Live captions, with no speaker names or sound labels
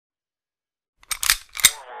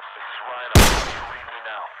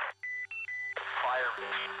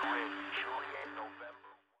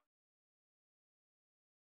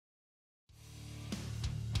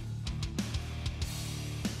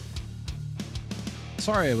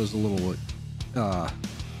Sorry I was a little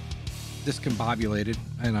discombobulated,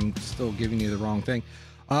 and I'm still giving you the wrong thing.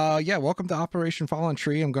 Yeah, welcome to Operation Fallen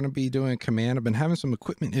Tree. I'm going to be doing a command. I've been having some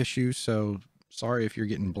equipment issues, so sorry if you're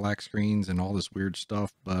getting black screens and all this weird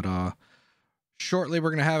stuff, but shortly we're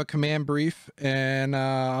going to have a command brief, and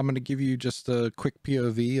I'm going to give you just a quick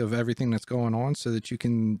POV of everything that's going on so that you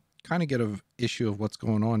can kind of get an issue of what's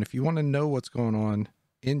going on. If you want to know what's going on,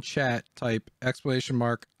 in chat, type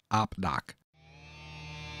 !opdoc.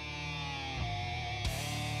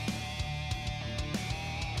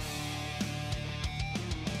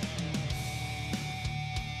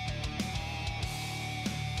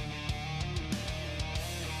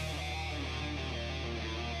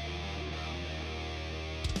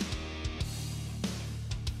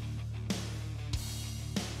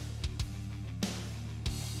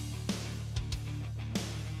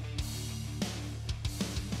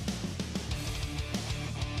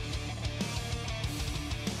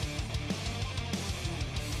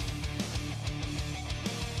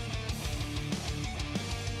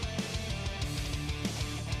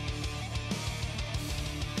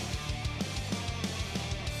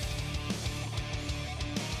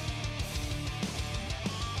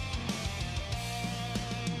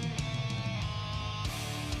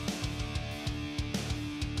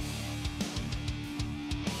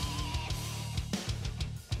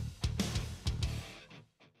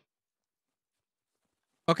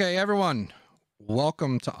 Okay, everyone,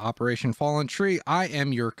 welcome to Operation Fallen Tree. I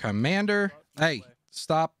am your commander. Hey,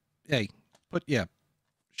 stop. Hey,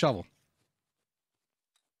 shovel.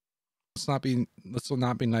 Let's not be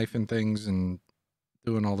knifing things and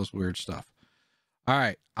doing all this weird stuff. All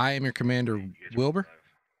right, I am your commander, Wilber.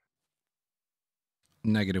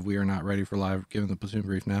 Negative, we are not ready for live. Giving the platoon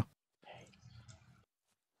brief now.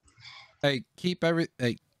 Hey, keep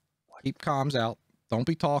comms out. Don't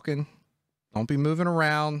be talking. Don't be moving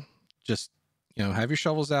around. Just, have your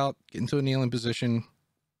shovels out, get into a kneeling position.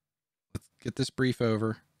 Let's get this brief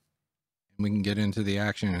over, and we can get into the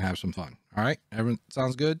action and have some fun. All right? Everyone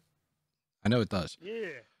sounds good? I know it does. Yeah.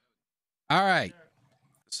 All right.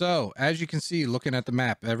 So, as you can see, looking at the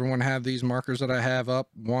map, everyone have these markers that I have up,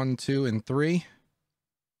 1, 2, and 3.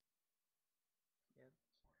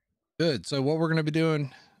 Good. So what we're going to be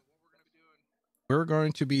doing, we're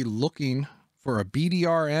going to be looking for a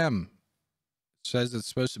BDRM. Says it's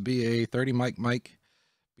supposed to be a 30 mic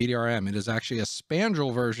BDRM. It is actually a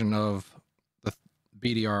spandrel version of the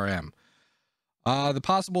BDRM. The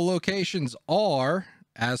possible locations are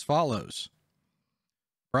as follows.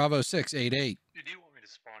 Bravo 688. You do want me to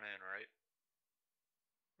spawn in, right?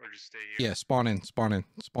 Or just stay here? Yeah, spawn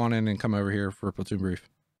in and come over here for a platoon brief.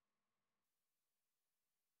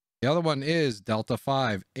 The other one is Delta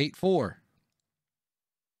 584.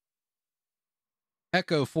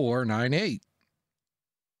 Echo 498.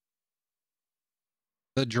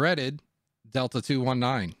 The dreaded Delta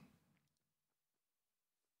 219.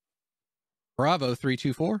 Bravo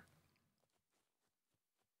 324.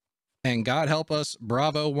 And God help us,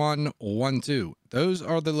 Bravo 112. Those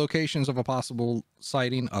are the locations of a possible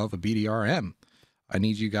sighting of a BDRM. I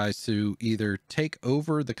need you guys to either take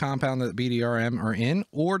over the compound that BDRM are in,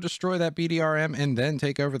 or destroy that BDRM and then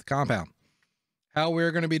take over the compound. How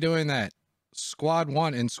we're going to be doing that? Squad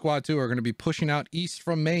 1 and Squad 2 are going to be pushing out east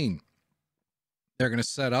from Maine. They're going to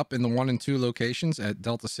set up in the 1 and 2 locations at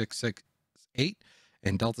Delta 668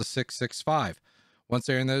 and Delta 665. Once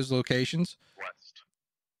they're in those locations, West.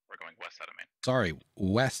 We're going west out of Maine. Sorry,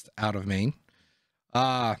 west out of Maine.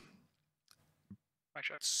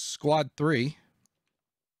 Squad 3,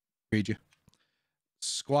 read you.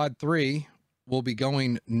 Squad 3 will be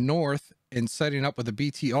going north and setting up with a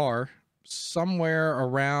BTR somewhere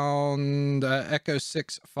around Echo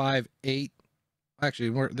 658.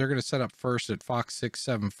 Actually, they're going to set up first at Fox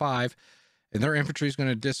 675, and their infantry is going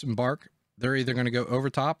to disembark. They're either going to go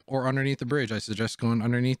over top or underneath the bridge. I suggest going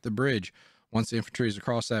underneath the bridge. Once the infantry is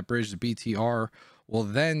across that bridge, the BTR will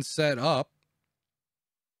then set up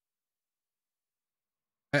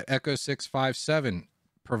at Echo 657,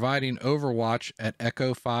 providing overwatch at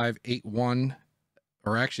Echo 581,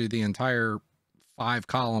 or actually the entire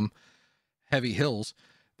 5-column heavy hills.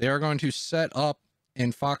 They are going to set up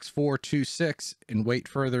in Fox 426 and wait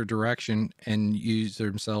further direction and use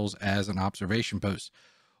themselves as an observation post.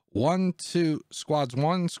 Squads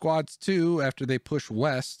 1, Squads 2, after they push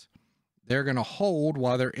west, they're going to hold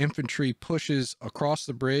while their infantry pushes across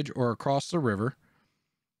the bridge or across the river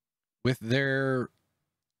with their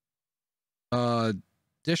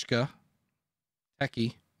Dishka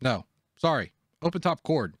Techie. No, sorry, open top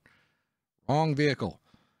cord. Wrong vehicle.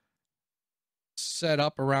 Set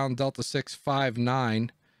up around Delta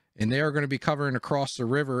 659 and they are going to be covering across the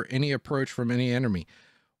river any approach from any enemy.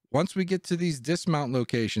 Once we get to these dismount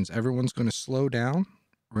locations, everyone's going to slow down.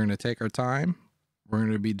 We're going to take our time. We're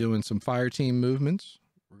going to be doing some fire team movements.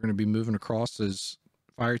 We're going to be moving across as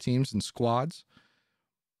fire teams and squads.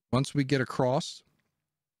 Once we get across,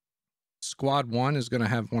 squad 1 is going to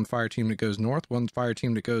have one fire team that goes north, one fire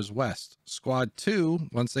team that goes west. Squad 2,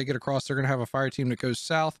 once they get across, they're going to have a fire team that goes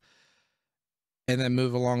south and then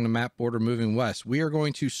move along the map border moving west. We are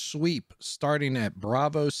going to sweep starting at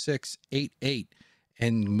Bravo 688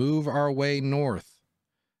 and move our way north,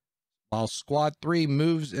 while squad 3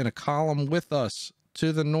 moves in a column with us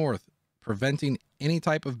to the north, preventing any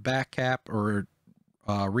type of back cap or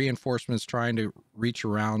reinforcements trying to reach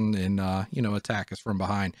around and attack us from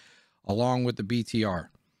behind, along with the BTR.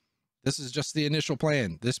 This is just the initial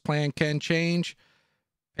plan. This plan can change.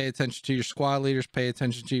 Pay attention to your squad leaders, pay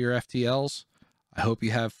attention to your FTLs. I hope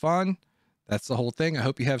you have fun. That's the whole thing. I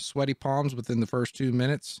hope you have sweaty palms within the first 2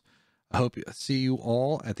 minutes. I hope to see you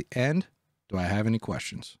all at the end. Do I have any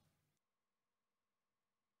questions?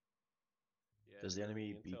 Does the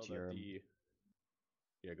enemy BTR...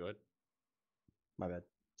 Yeah, go ahead. My bad.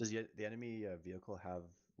 Does the enemy vehicle have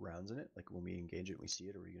rounds in it? Like when we engage it, we see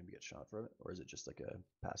it, are we going to get shot from it? Or is it just like a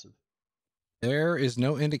passive? There is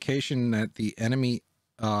no indication that the enemy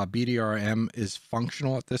BDRM is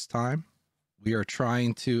functional at this time. We are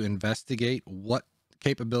trying to investigate what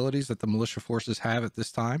capabilities that the militia forces have at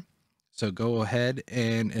this time. So go ahead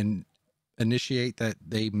and initiate that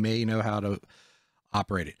they may know how to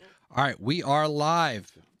operate it. All right, we are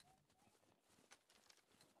live.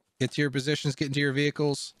 Get to your positions, get into your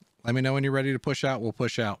vehicles. Let me know when you're ready to push out. We'll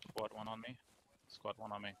push out. Squad 1 on me. Squad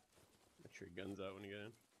 1 on me. Make sure your gun's out when you get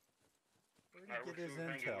in. Where did he get his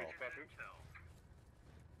intel?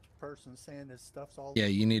 Person saying his stuff's all... Yeah,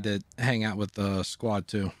 you need to hang out with the squad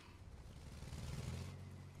too.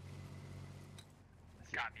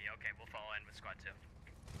 Copy. Okay, we'll follow in with squad 2.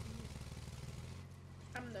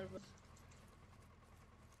 I'm nervous.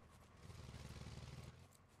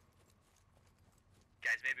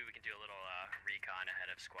 Guys, maybe we can do a little recon ahead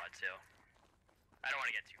of squad 2. I don't want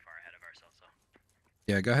to get too far ahead of ourselves,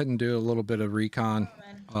 though. Yeah, go ahead and do a little bit of recon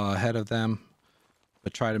ahead of them,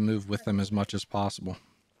 but try to move with them as much as possible.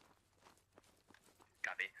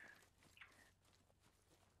 Copy.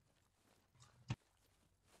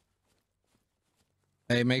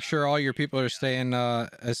 Hey, make sure all your people are staying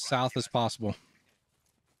as south as possible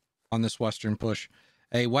on this western push.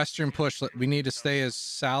 Hey, western push, we need to stay as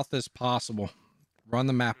south as possible. Run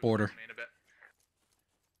the map border. Okay,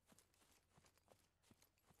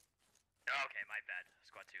 my bad.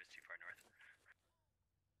 Squad 2 is too far north.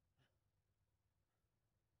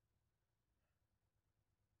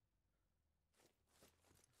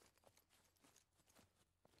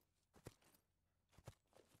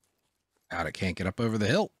 God, I can't get up over the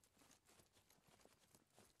hill.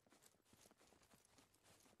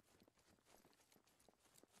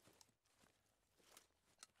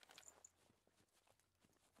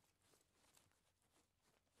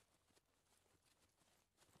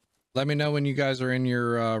 Let me know when you guys are in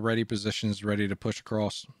your ready positions, ready to push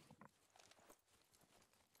across.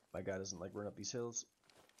 My guy doesn't like run up these hills.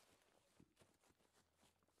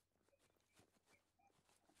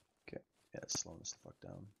 Okay, yeah, it's slowing us the fuck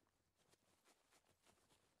down.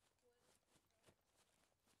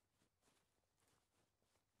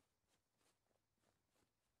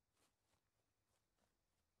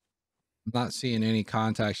 I'm not seeing any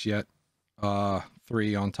contacts yet.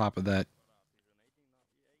 3 on top of that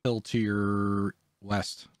hill to your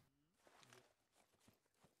west.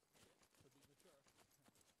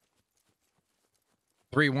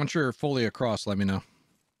 Three, once you're fully across, let me know.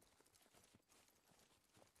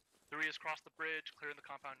 3 has crossed the bridge, clearing the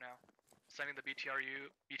compound now. Sending the BTR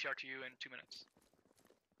to you in 2 minutes.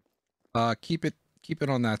 Keep it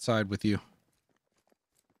on that side with you.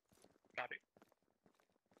 Copy.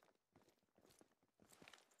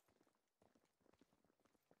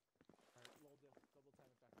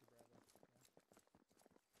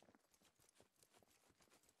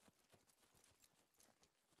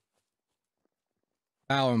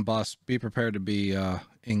 Al and Bus, be prepared to be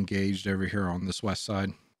engaged over here on this west side.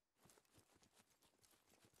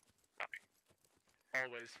 Copy.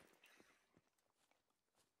 Always.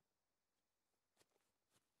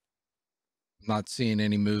 Not seeing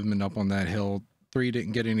any movement up on that hill. 3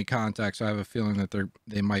 didn't get any contact, so I have a feeling that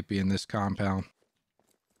they might be in this compound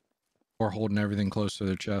or holding everything close to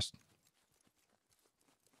their chest.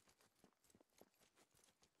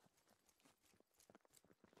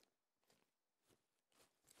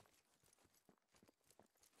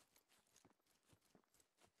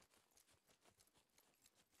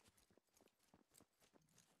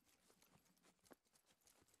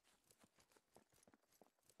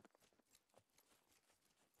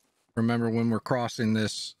 Remember, when we're crossing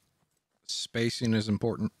this, spacing is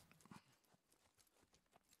important.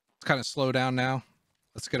 Let's kind of slow down now.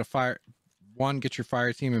 Let's get a fire. 1, get your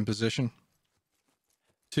fire team in position.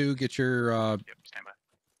 2, get your Yep, stand by.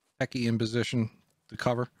 techie in position to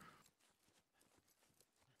cover.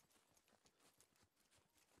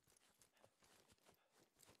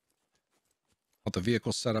 Want the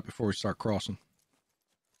vehicle set up before we start crossing.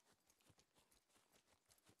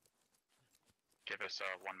 Give us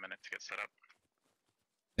 1 minute to get set up.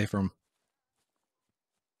 Hey, from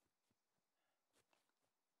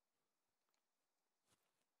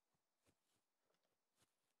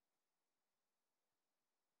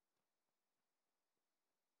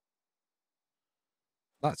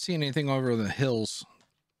not seeing anything over the hills.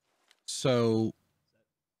 So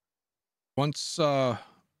once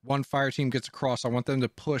one fire team gets across, I want them to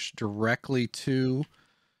push directly to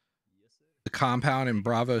the compound in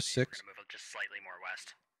Bravo 6. We're gonna move just slightly more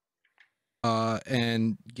west.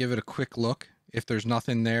 And give it a quick look. If there's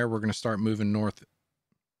nothing there, we're going to start moving north.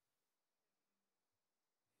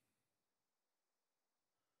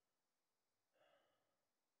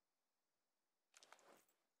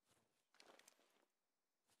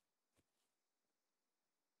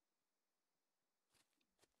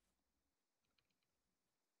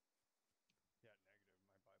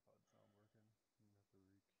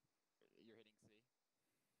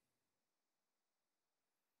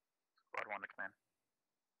 Squad 1 to command.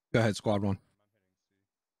 Go ahead, squad 1.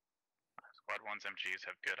 Squad 1's MGs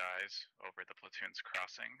have good eyes over the platoon's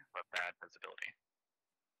crossing, but bad visibility.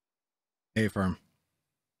 A firm.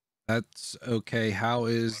 That's okay. How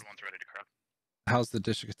is Squad 1's ready to cross. how's the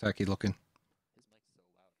discotheque looking?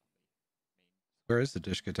 Where is the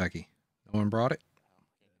discotheque? No one brought it?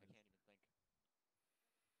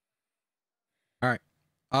 All right.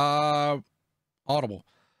 Audible.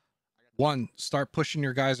 1, start pushing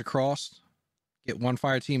your guys across. Get 1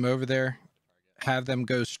 fire team over there. Have them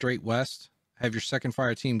go straight west. Have your second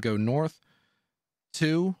fire team go north.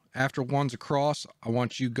 2, after 1's across, I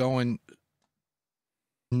want you going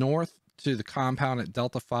north to the compound at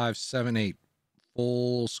Delta 578.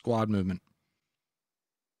 Full squad movement.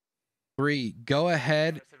 3, go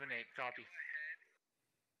ahead. 7-8, copy.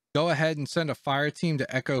 Go ahead and send a fire team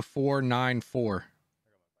to Echo 494.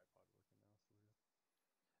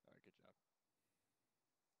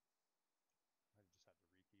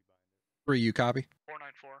 3, you copy?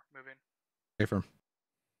 494, moving. Okay, firm.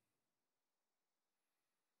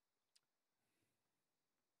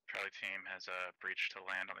 Charlie team has a breach to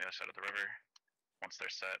land on the other side of the river. Once they're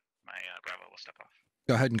set, my Bravo will step off.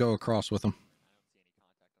 Go ahead and go across with them.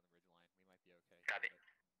 Copy.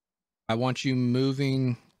 I want you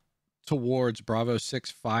moving towards Bravo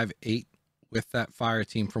 658 with that fire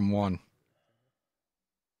team from 1.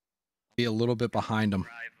 Be a little bit behind them.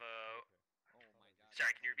 Bravo.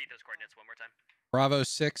 Sorry, can you repeat those coordinates one more time? Bravo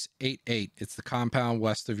 688. It's the compound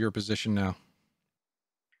west of your position now.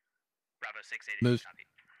 Bravo 688. Move. Copy.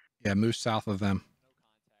 Yeah, move south of them.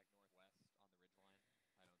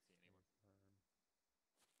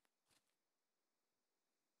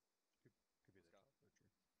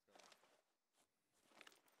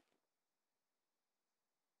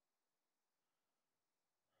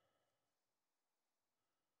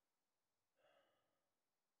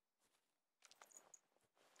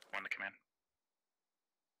 One to command.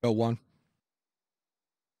 Go 1.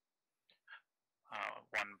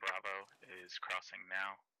 1 Bravo is crossing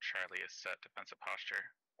now. Charlie is set defensive posture.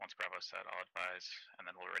 Once Bravo's set, I'll advise, and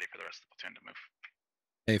then we're ready for the rest of the platoon to move.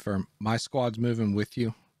 Hey, firm. My squad's moving with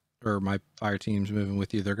you, or my fire team's moving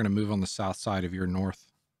with you. They're going to move on the south side of your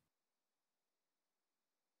north.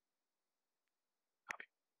 Copy.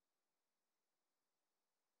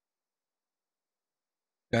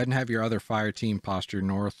 Go ahead and have your other fire team posture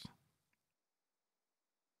north.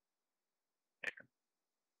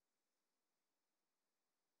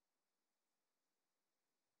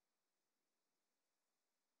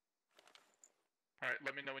 Alright,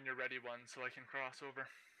 let me know when you're ready, 1, so I can cross over.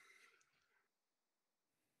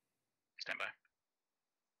 Stand by.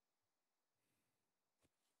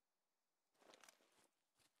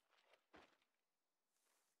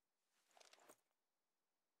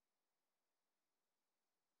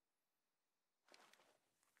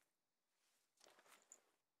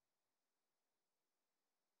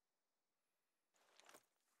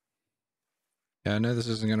 Yeah, I know this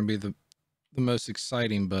isn't going to be the most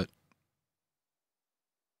exciting, but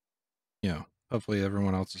you know, hopefully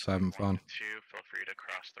everyone else is having fun. 1 to 2, feel free to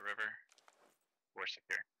cross the river. We're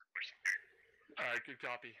secure. We're secure. Alright, good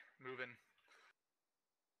copy. Moving.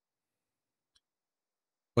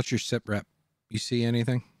 What's your SIP rep? You see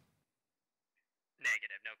anything?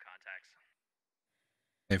 Negative, no contact.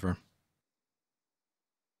 Affirm.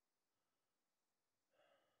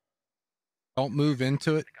 Don't move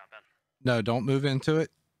into it. The compound. No, don't move into it.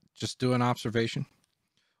 Just do an observation.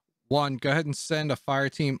 1, go ahead and send a fire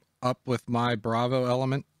team up with my Bravo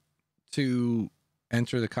element to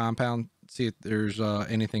enter the compound, see if there's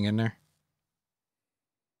anything in there.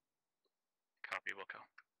 Copy, will go.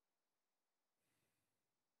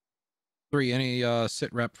 3, any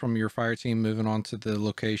sit rep from your fire team moving on to the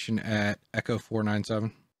location at Echo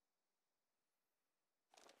 497.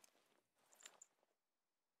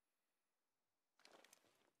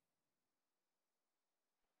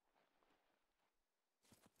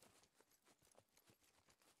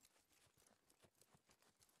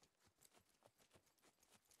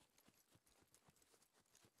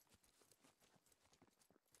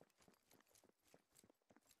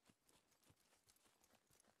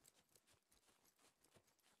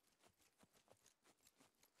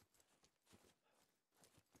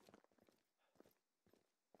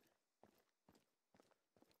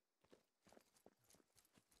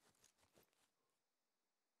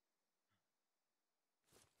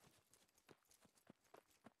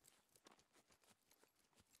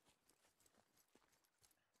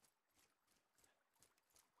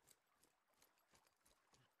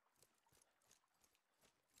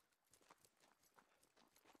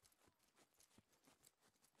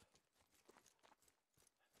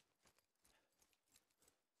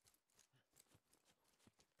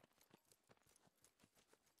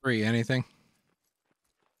 Three, anything?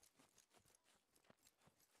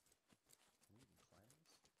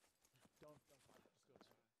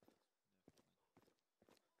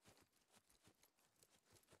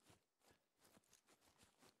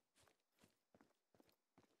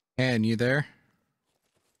 And you there?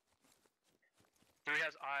 3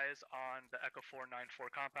 has eyes on the Echo 494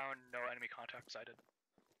 compound. No enemy contact sighted.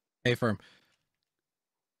 Affirm.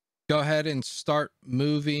 Go ahead and start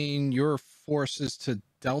moving your forces to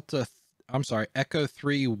Echo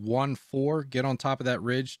 314. Get on top of that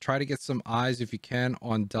ridge. Try to get some eyes if you can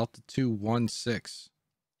on Delta 216.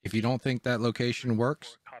 If you don't think that location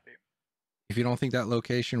works, Copy. if you don't think that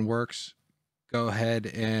location works, go ahead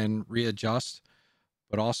and readjust,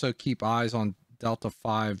 but also keep eyes on Delta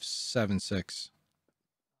 576.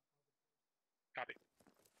 Copy.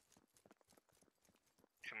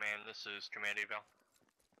 Command, this is Command Eval.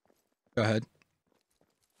 Go ahead.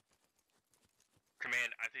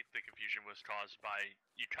 Command, I think the confusion was caused by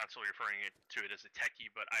you constantly referring to it as a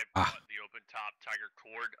techie, but I Ah. brought the open top Tiger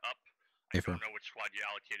cord up. I Affirm. don't know which squad you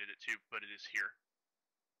allocated it to, but it is here.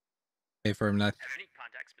 Affirm. Have any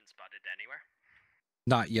contacts been spotted anywhere?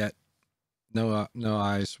 Not yet. No, no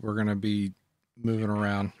eyes. We're gonna be moving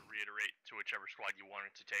around. To reiterate to whichever squad you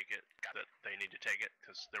wanted to take it that they need to take it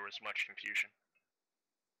because there was much confusion.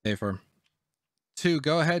 Affirm. 2,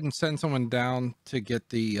 go ahead and send someone down to get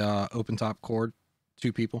the open top cord.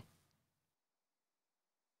 2 people.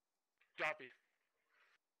 Copy.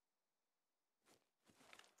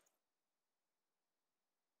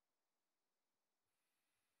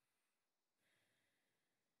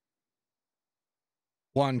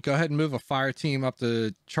 One, go ahead and move a fire team up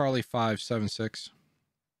to Charlie 576.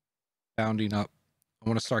 Bounding up. I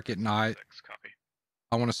want to start getting eyes. Copy.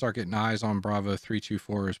 I want to start getting eyes on Bravo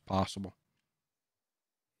 324 as possible.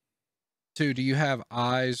 2, do you have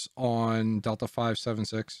eyes on Delta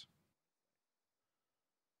 576?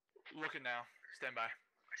 Looking now. Stand by.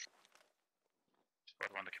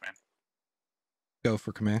 Squad 1 to command. Go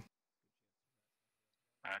for command.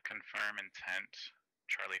 Confirm intent.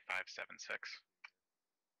 Charlie 576.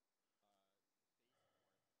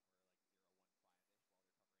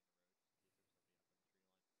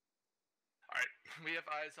 Alright, we have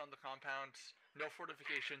eyes on the compound. No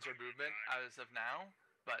fortifications or movement as of now,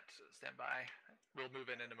 but stand by. We'll move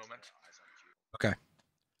in a moment. Okay.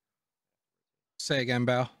 Say again,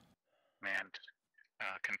 Bao. Command.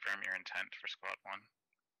 Confirm your intent for squad 1.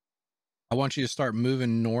 I want you to start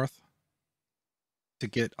moving north to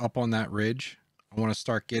get up on that ridge. I want to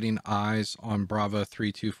start getting eyes on Bravo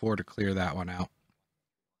 324 to clear that one out.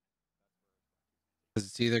 Because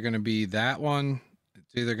it's either going to be that one,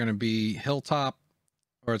 it's either going to be Hilltop,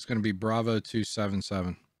 or it's going to be Bravo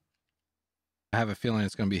 277. I have a feeling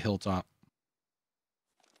it's going to be Hilltop.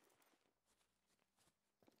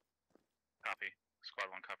 Copy. Squad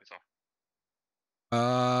 1 copies all.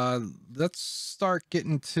 Let's start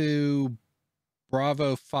getting to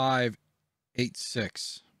Bravo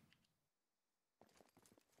 586.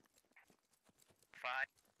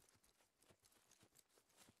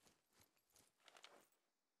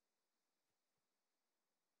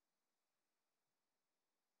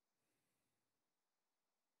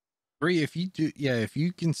 5. 3, if you do, yeah, if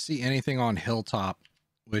you can see anything on Hilltop,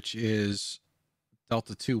 which is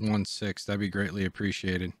Delta 216, that'd be greatly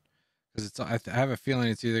appreciated. Because it's, I have a feeling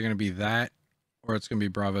it's either going to be that or it's going to be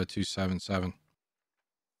Bravo 277.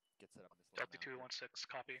 Gets it on this Delta 216,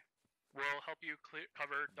 copy. We'll help you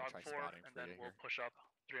cover Dog 4, and then we'll push up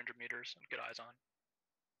 300 meters and get eyes on.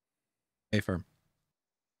 A firm.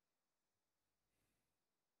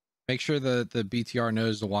 Make sure the BTR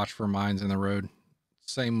knows to watch for mines in the road.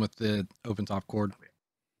 Same with the open top cord.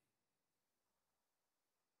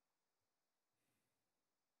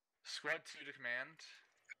 Squad 2 to command.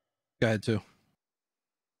 Go ahead, too.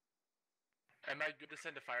 Am I good to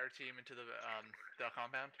send a fire team into the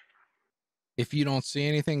compound? If you don't see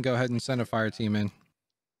anything, go ahead and send a fire team in.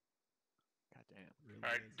 God damn.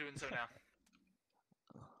 Alright, doing so now.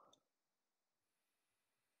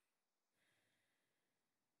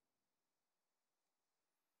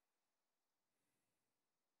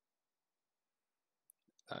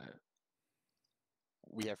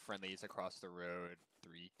 We have friendlies across the road.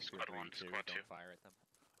 3, 2, Squad 1, 2. Squad Don't 2. fire at them.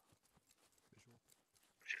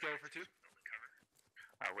 Go for 2.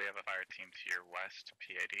 We have a fire team to your west,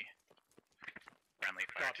 PAD. Friendly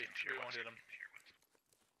fire Copy. team to We your won't west. hit them.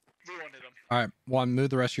 We won't hit them. All right, 1, move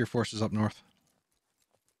the rest of your forces up north.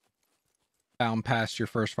 Down past your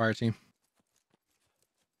first fire team.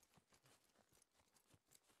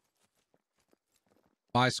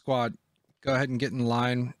 My squad, go ahead and get in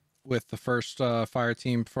line with the first fire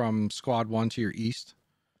team from squad 1 to your east.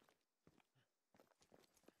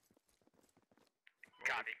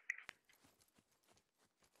 Copy.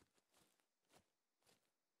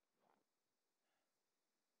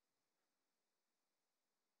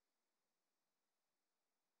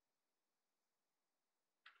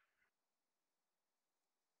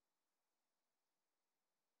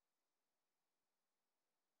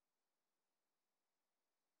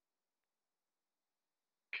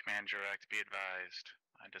 Command direct, be advised.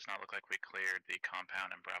 It does not look like we cleared the compound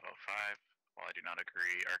in Bravo 5. While I do not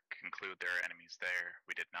agree or conclude there are enemies there,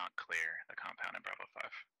 we did not clear the compound in Bravo 5.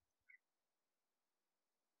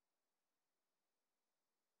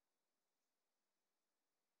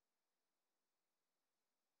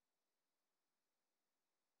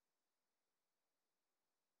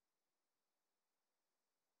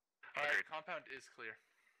 Alright, compound is clear.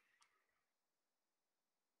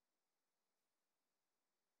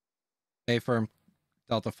 A firm,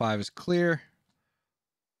 Delta 5 is clear.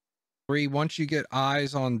 3, once you get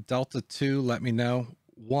eyes on Delta 2, let me know.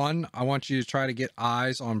 1, I want you to try to get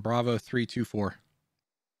eyes on Bravo 324.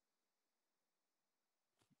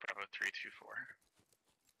 Bravo 324.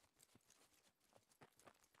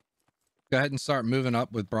 Go ahead and start moving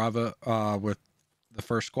up with Bravo, with the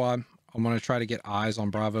first squad. I'm going to try to get eyes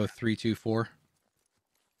on Bravo 324. Copy,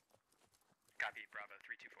 Bravo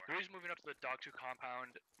 324. Who's moving up to the Dog 2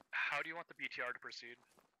 compound? How do you want the BTR to proceed?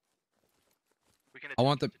 We can I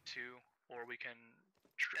want the... to 2, or we can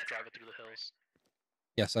drive it through the hills.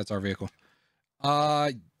 Yes, that's our vehicle.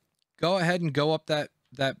 Go ahead and go up that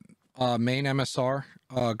main MSR,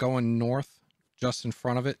 going north, just in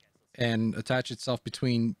front of it, and attach itself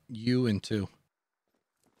between you and 2.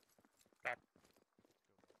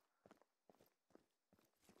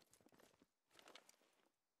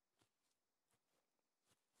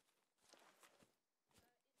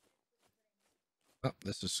 Oh,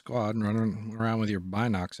 this is squad running around with your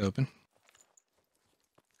binocs open.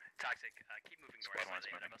 Toxic, keep moving north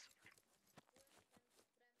slightly ahead of us.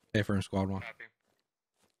 A firm, squad 1. Copy.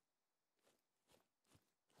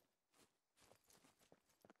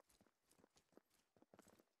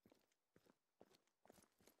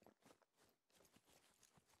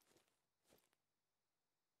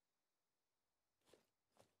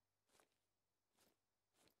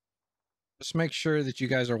 Just make sure that you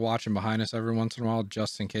guys are watching behind us every once in a while,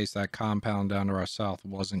 just in case that compound down to our south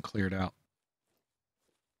wasn't cleared out.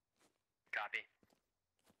 Copy.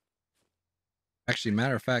 Actually,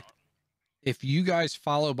 matter of fact, if you guys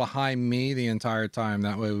follow behind me the entire time,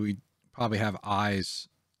 that way we probably have eyes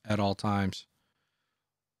at all times.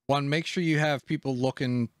 1, make sure you have people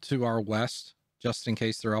looking to our west, just in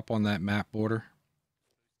case they're up on that map border.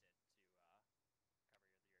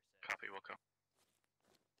 Copy, we'll go.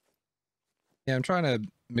 Yeah, I'm trying to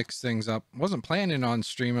mix things up. Wasn't planning on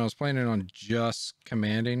streaming. I was planning on just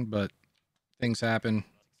commanding, but things happen.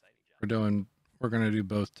 We're going to do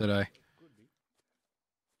both today.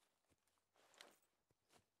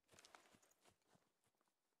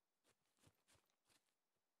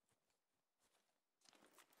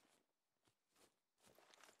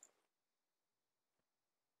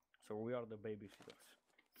 So we are the babysitters.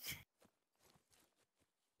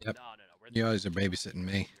 Yep. No. We're You guys are babysitting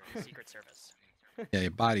me. You're the Secret Service. Yeah,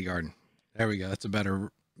 bodyguard. There we go. That's a better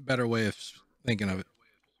way of thinking of it.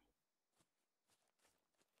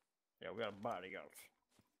 Yeah, we got a bodyguard.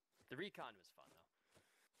 The recon was fun though.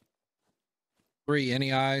 3,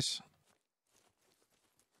 any eyes?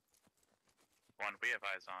 1, we have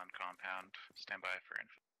eyes on compound. Stand by for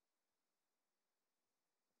info.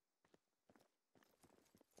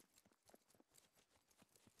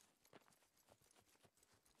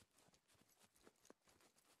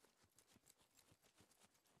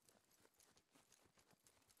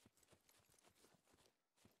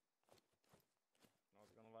 Not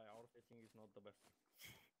gonna lie, our fishing is not the best.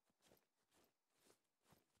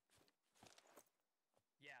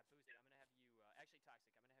 Yeah, Boosted, I'm gonna have you actually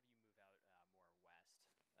Toxic, I'm gonna have you move out more west.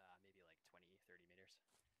 Maybe like 20-30 meters.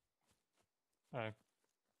 Alright.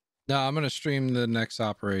 No, I'm gonna stream the next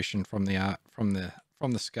operation from the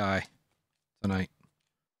sky tonight. So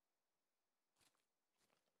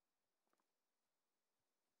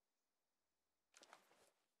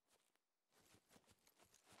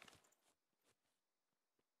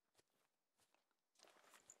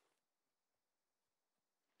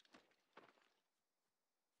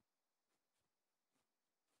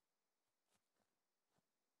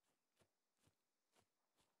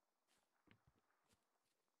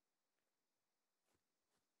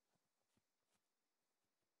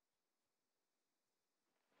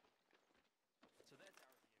that's our vehicle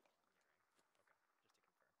I'm hearing. Okay, just to confirm.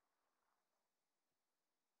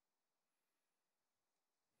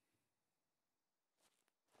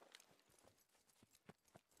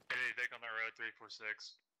 Enemy Vic on the road,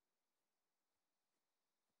 346.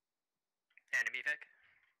 Enemy Vic?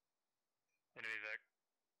 Enemy Vic.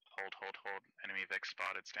 Hold. Enemy Vic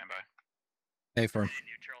spotted. Stand by. Hey, firm.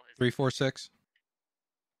 Neutral is 346.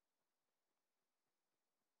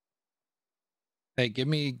 Hey, give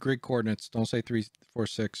me grid coordinates. Don't say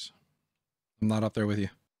 346. I'm not up there with you.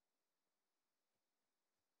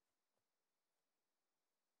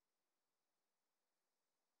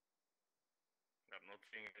 I'm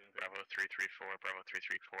looking at Bravo 334, Bravo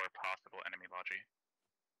 334, possible enemy logi.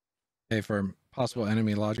 Hey, firm. Possible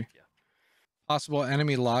enemy logi. Yeah. Possible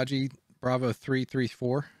enemy logi. Bravo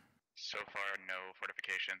 334. So far, no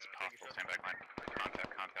fortifications. Possible standby line.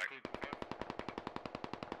 Contact.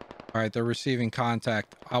 All right, they're receiving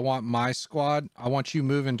contact. I want my squad. I want you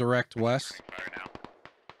moving direct west. Fire now.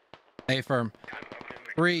 Hey, firm.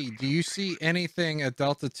 3, do you see anything at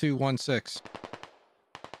Delta 216?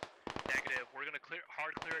 Negative. We're gonna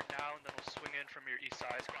hard clear it now, and then we'll swing in from your east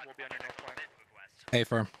side. We'll be on your north flank. move west. Hey,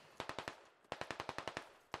 firm.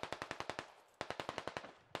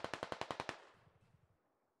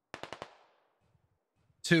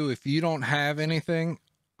 Two, if you don't have anything,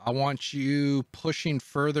 I want you pushing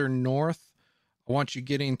further north. I want you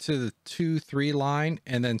getting to the 2-3 line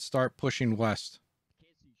and then start pushing west.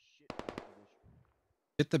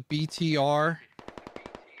 Get the BTR.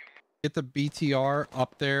 Get the BTR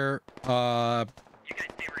up there. You guys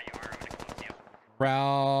stay where you are. I'm gonna close you.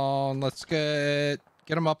 Around, let's get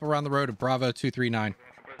them up around the road at Bravo 239.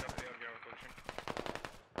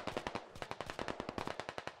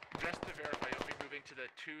 Just to verify, you'll be moving to the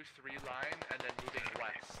 2-3 line and then moving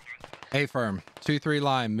west. Hey, firm. 2-3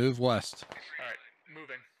 line. Move west. Alright,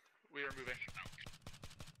 moving. We are moving.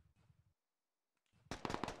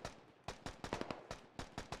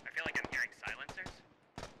 I feel like I'm hearing silencers.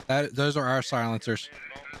 Those are our silencers.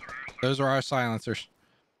 Those are our silencers.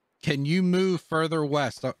 Can you move further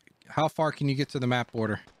west? How far can you get to the map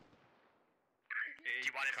border? Do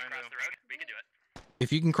you want us to cross the road? We can do it.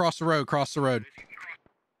 If you can cross the road, cross the road.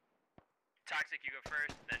 Toxic, you go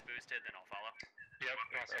first, then Boosted, then I'll follow. Yep,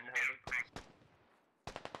 awesome. Hold it.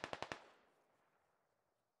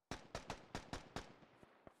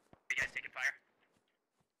 You guys taking fire?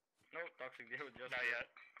 No, Toxic, they would just... Not yet.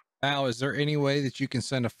 Al, is there any way that you can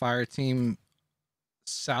send a fire team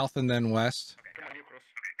south and then west? Okay, Come got on, it. you cross.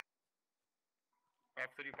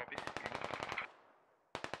 After you, Poppy.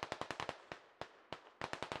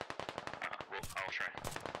 I'll try.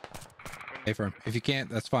 Hey, firm. If you can't,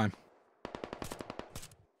 that's fine.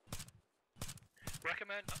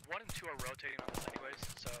 Recommend 1 and 2 are rotating on this anyways,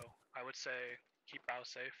 so I would say keep bow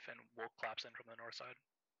safe and we'll collapse in from the north side.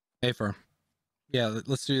 Hey, firm. Yeah,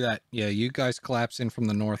 let's do that. Yeah, you guys collapse in from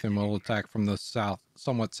the north and we'll attack from the south,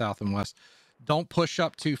 somewhat south and west. Don't push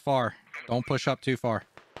up too far. Don't push up too far.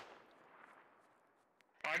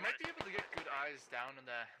 I might be able to get good eyes down in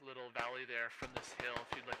the little valley there from this hill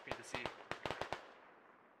if you'd like me to see.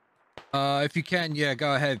 If you can, yeah,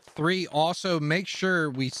 go ahead. 3, also make sure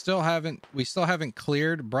we still haven't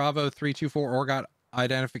cleared Bravo 324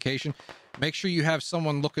 identification. Make sure you have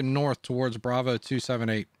someone looking north towards Bravo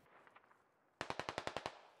 278.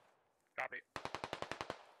 Copy.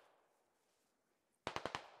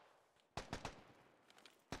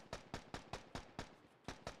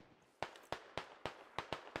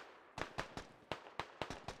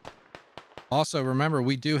 Also, remember,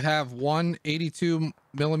 we do have one 82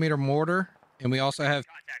 millimeter mortar, and we also have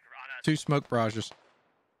Contact on us. 2 smoke barrages.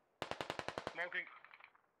 Smoking.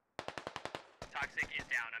 Toxic is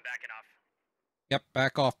down. I'm backing off. Yep,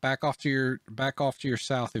 back off to your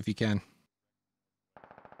south if you can.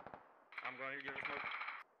 I'm going to give a smoke.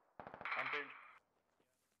 I'm big.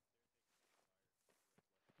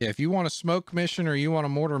 Yeah, if you want a smoke mission or you want a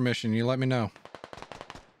mortar mission, you let me know.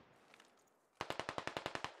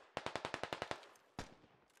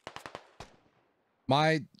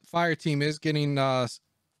 My fire team is getting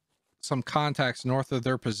some contacts north of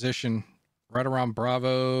their position, right around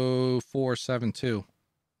Bravo 472.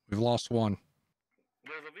 We've lost one.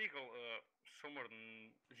 There's a vehicle somewhere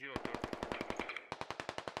in 02.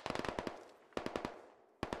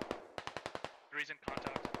 3's in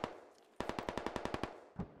contact.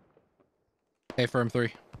 Hey, firm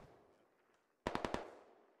 3.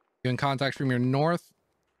 You in contact from your north?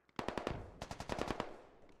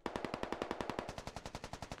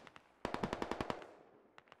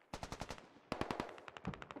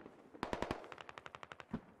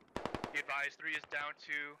 Be advised, 3 is down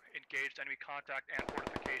to engaged enemy contact and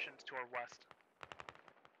fortifications to our west.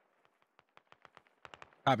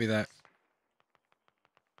 Copy that.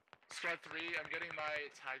 Squad 3, I'm getting my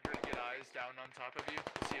Tiger to get eyes down on top of you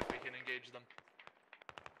to see if we can engage them.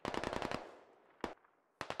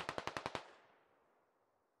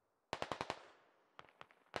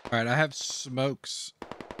 All right, I have smokes.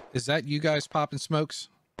 Is that you guys popping smokes?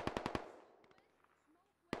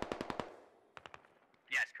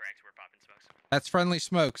 Yes, correct. We're popping smokes. That's friendly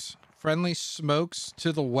smokes. Friendly smokes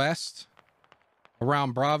to the west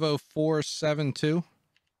around Bravo 472.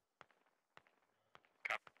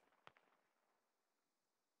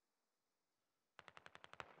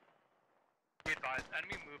 Be advised,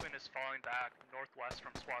 enemy movement is falling back northwest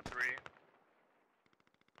from Squad 3.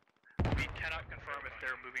 We cannot confirm if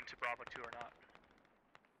they're moving to Bravo 2 or not.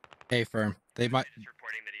 Hey, firm. They might. Just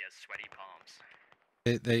reporting that he has sweaty palms.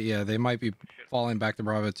 They might be falling back to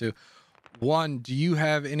Bravo 2. 1, do you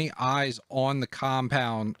have any eyes on the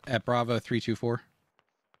compound at Bravo 324?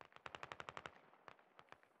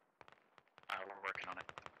 We're working on it.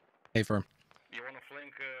 Hey, firm. You want to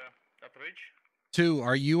flank that ridge? 2,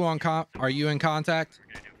 are you on are you in contact?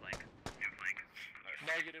 We're gonna do flank.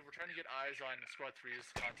 Negative, we're trying to get eyes on Squad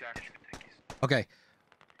 3's contact. Okay.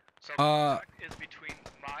 So contact is between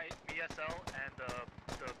my ESL and the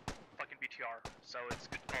fucking BTR. So it's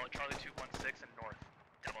good to call it Charlie 216 and north.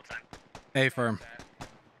 Double time. Hey, firm.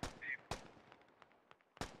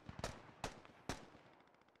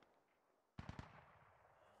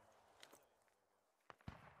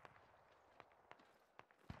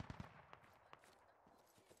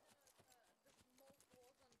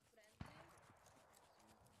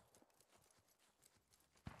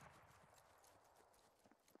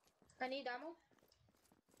 I need ammo.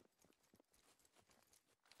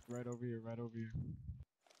 Right over here, right over here.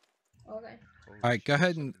 Okay. All right, go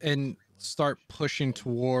ahead and start pushing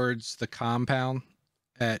towards the compound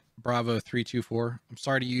at Bravo 324. I'm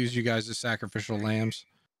sorry to use you guys as sacrificial lambs.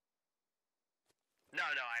 No,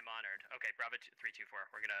 I'm honored. Okay, Bravo 324.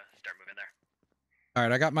 We're gonna start moving there. All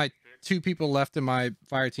right, I got my 2 people left in my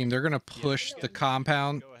fire team. They're going to push the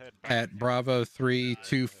compound at Bravo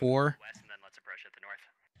 324. West, and then let's approach at the north.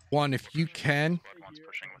 1, if you can. Squad 1's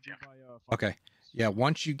pushing with you. Okay. Yeah,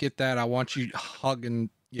 once you get that, I want you hugging.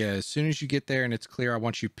 Yeah, as soon as you get there and it's clear, I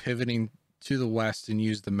want you pivoting to the west and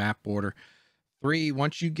use the map border. 3,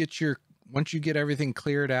 once you get everything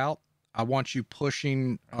cleared out, I want you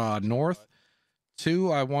pushing north.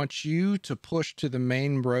 2, I want you to push to the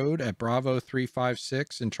main road at Bravo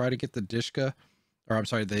 356 and try to get the Dishka, or I'm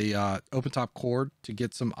sorry, the open top cord to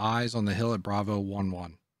get some eyes on the hill at Bravo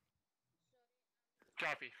 11.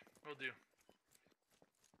 Copy, will do.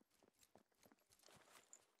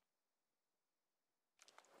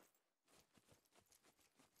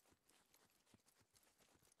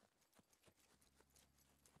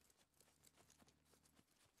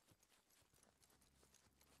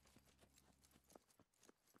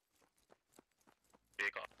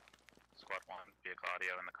 Vehicle. Squad 1, vehicle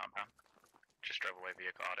audio in the compound. Just drove away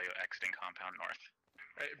vehicle audio exiting compound north.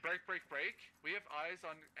 Right, break. We have eyes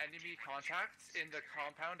on enemy contacts in the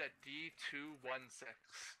compound at D216.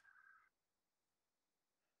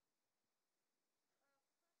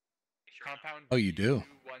 Compound Oh, you do?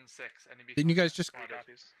 D216. Enemy Didn't you guys just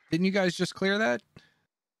clear that?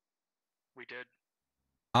 We did.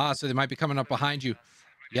 Ah, so they might be coming up behind you.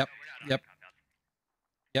 Yep. Yep.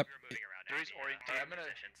 Yep. Three's oriented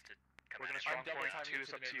positions to come in. Strong double point, timing 2's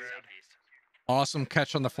to up the to main your road. southeast. Awesome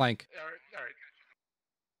catch on the flank. Alright.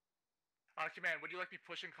 Command, would you like me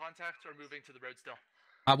pushing contacts or moving to the road still?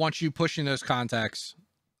 I want you pushing those contacts.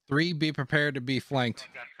 3, be prepared to be flanked.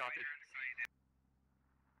 Contact, copy.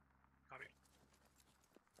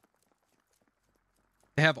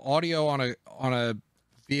 They have audio on a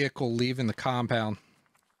vehicle leaving the compound.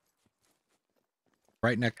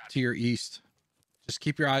 Right next to your east. Just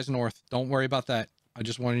keep your eyes north. Don't worry about that. I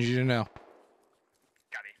just wanted you to know.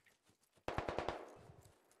 Copy.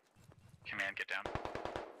 Command, get down.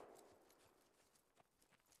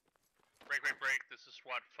 Break. This is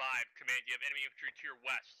SWAT 5. Command, you have enemy infantry to your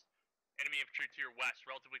west. Enemy infantry to your west,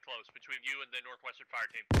 relatively close, between you and the northwestern fire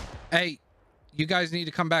team. Hey, you guys need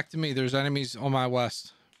to come back to me. There's enemies on my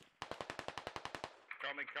west.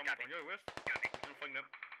 Coming from your west. We can fling them.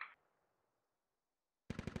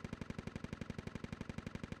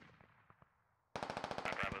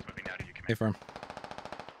 Bravo's moving now to you, command. Hey, firm.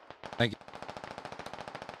 Thank you.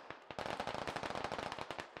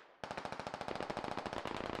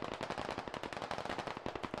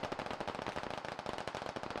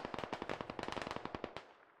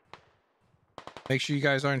 Make sure you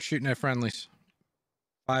guys aren't shooting at friendlies.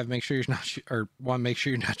 5, make sure you're not or 1, make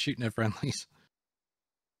sure you're not shooting at friendlies.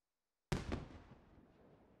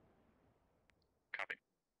 Copy.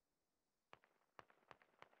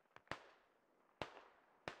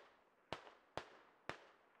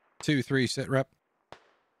 Two, 3, sit rep.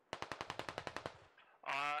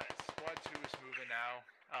 Squad 2 is moving now.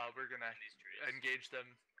 We're gonna engage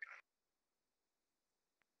them.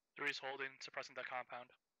 3's holding, suppressing that compound.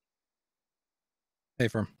 Hey,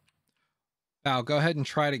 firm. Val, go ahead and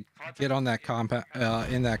try to get on that compound,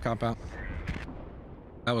 in that compound.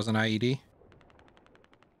 That was an IED.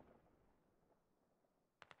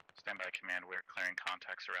 Stand by, command. We're clearing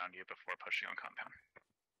contacts around you before pushing on compound.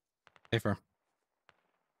 Hey, firm.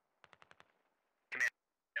 Command.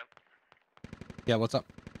 Yep. Yeah, what's up?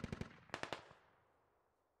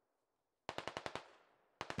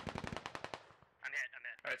 I'm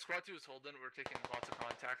hit. Alright, Squad 2 is holding. We're taking lots of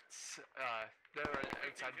contacts. They're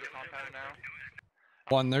outside the compound now.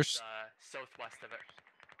 1, there's Southwest of it.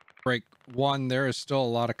 break. 1, there is still a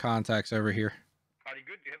lot of contacts over here. Are you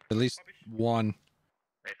good? You have At least 1.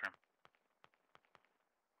 Right from.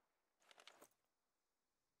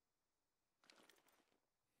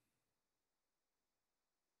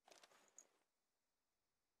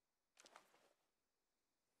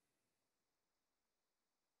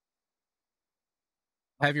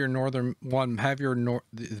 Have your northern one, have your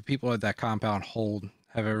the people at that compound hold.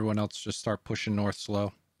 Have everyone else just start pushing north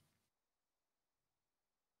slow.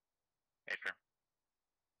 Right from.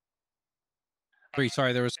 3,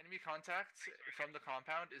 sorry, there was Enemy contact from the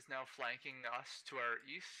compound is now flanking us to our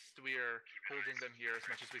east. We are holding them here as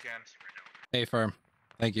much as we can. A firm.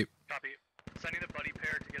 Thank you. Copy. Sending the buddy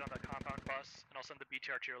pair to get on that compound bus, and I'll send the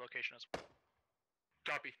BTR to your location as well.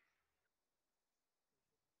 Copy.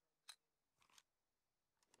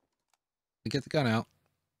 Get the gun out.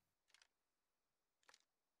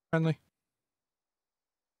 Friendly.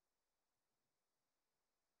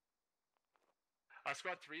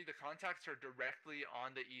 Squad 3, the contacts are directly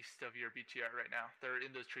on the east of your BTR right now. They're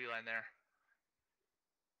in the tree line there.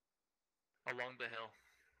 Along the hill.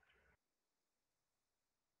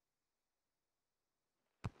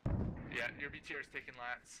 Yeah, your BTR is taking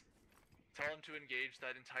lats. Tell them to engage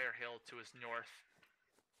that entire hill to his north.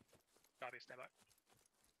 Copy, stand by.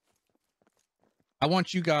 I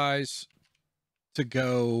want you guys to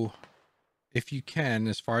go, if you can,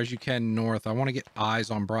 as far as you can north. I want to get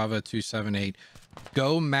eyes on Bravo 278.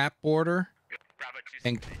 Go map border. Bravo 2.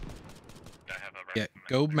 And yeah,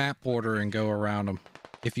 go map border and go around them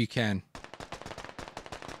if you can.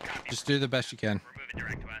 Copy. Just do the best you can. We're moving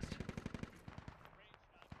direct west.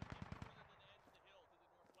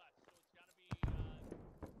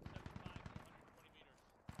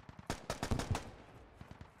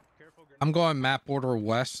 I'm going map border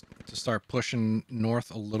west to start pushing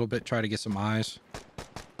north a little bit, try to get some eyes.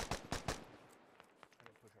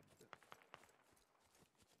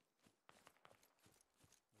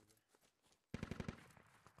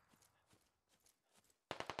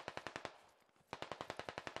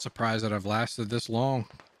 Surprised that I've lasted this long.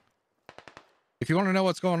 If you want to know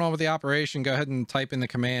what's going on with the operation, go ahead and type in the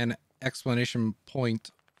command explanation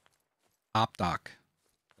point opdoc.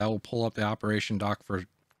 That will pull up the operation doc for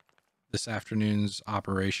this afternoon's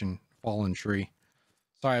operation, Fallen Tree.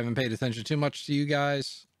 Sorry, I haven't paid attention too much to you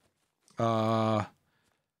guys. But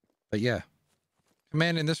yeah.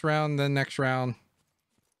 Command in this round, then next round.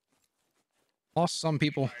 Lost some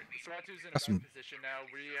people. Alright, SWAT 2's in a Got some bad position now.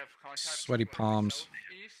 We have contacts sweaty from palms. Our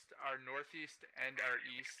southeast, our northeast, and our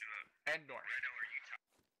east and north.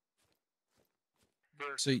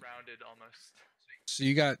 We're So surrounded almost. So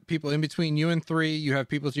you got people in between you and 3, you have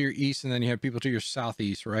people to your east, and then you have people to your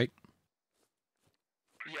southeast, right?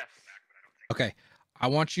 Yes. Okay. I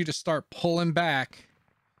want you to start pulling back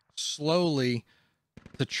slowly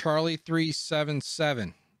to Charlie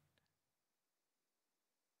 377.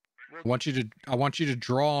 I want you to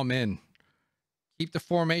draw them in. Keep the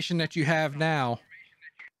formation that you have now.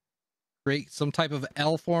 Create some type of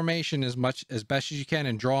L formation as best as you can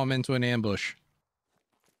and draw them into an ambush.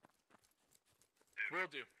 Will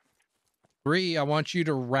do. 3, I want you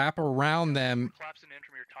to wrap around them. We're collapsing in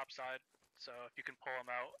from your top side, so if you can pull them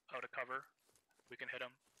out of cover, we can hit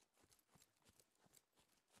them.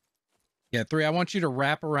 Yeah, 3, I want you to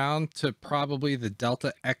wrap around to probably the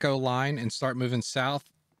Delta Echo line and start moving south.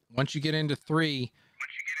 Once you get into 3,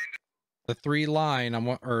 the 3 line,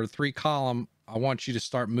 or 3 column, I want you to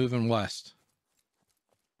start moving west.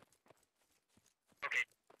 Okay,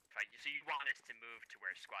 fine. So you want us to move to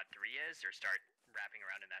where Squad 3 is, or start wrapping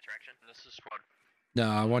around in that direction? This is Squad.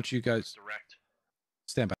 No, I want you guys Direct.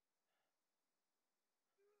 stand back.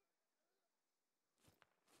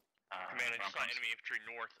 Command, I just saw enemy infantry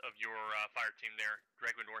north of your fire team there,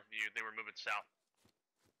 directly north of you. They were moving south.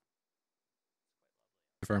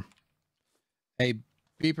 Confirm. Hey,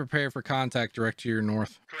 be prepared for contact direct to your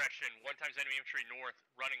north. Correction, 1 times enemy infantry north,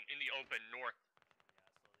 running in the open, north.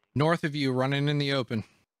 North of you, running in the open.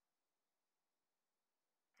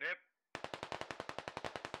 Yep.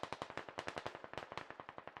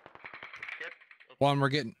 Yep. 1, we're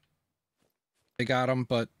getting... They got them,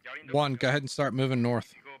 but 1, go ahead and start moving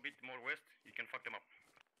north. You go a bit more west, you can fuck them up.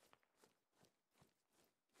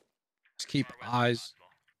 Just keep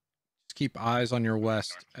eyes on your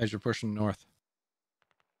west as you're pushing north.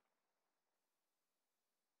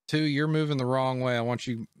 2, you're moving the wrong way. I want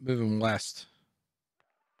you moving west.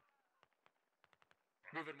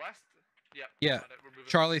 Moving west? Yep. Yeah.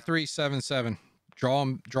 Charlie 377. Draw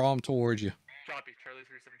them towards you. Copy, Charlie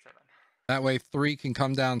 377. That way 3 can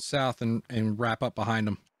come down south and wrap up behind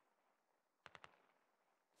them.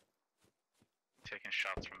 Taking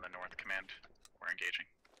shots from the north, command. We're engaging.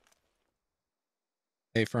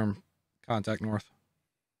 A firm. Contact north.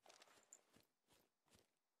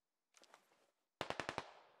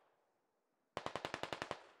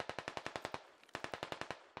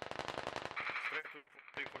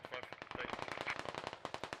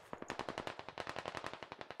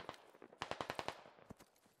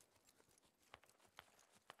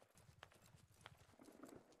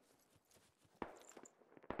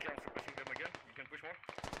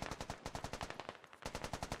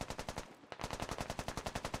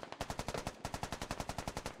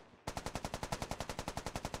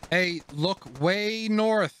 Hey, look way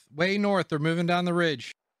north. Way north. They're moving down the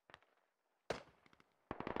ridge.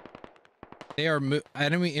 They are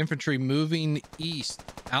enemy infantry moving east.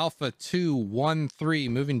 Alpha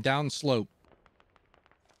 213 moving down slope.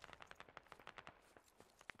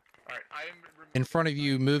 Alright, I am In front of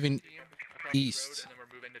you, moving east.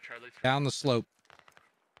 Down the slope.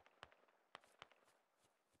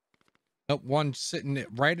 Nope, 1 sitting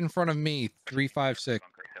right in front of me. 356.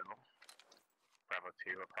 Bunker Hill. Bravo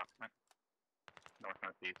 2, approximate.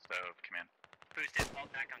 North-northeast of command. Boosted, fall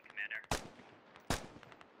back on commander.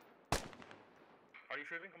 Are you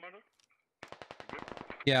shooting, Commander?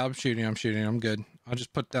 Yeah, I'm shooting. I'm good. I'll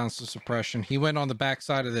just put down some suppression. He went on the back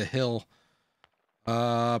side of the hill.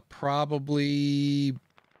 Probably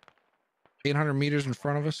 800 meters in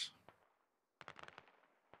front of us.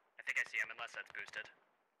 I think I see him, unless that's boosted.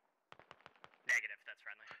 Negative, that's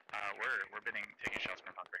friendly. We're taking shots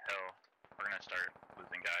from Bunker Hill. We're gonna start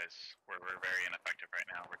losing guys. We're very ineffective right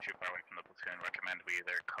now. We're too far away from the platoon. Recommend we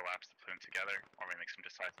either collapse the platoon together or we make some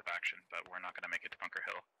decisive action, but we're not gonna make it to Bunker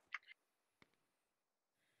Hill.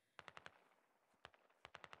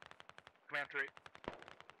 Command 3.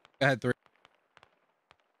 Go ahead, 3.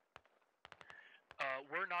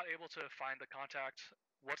 We're not able to find the contact.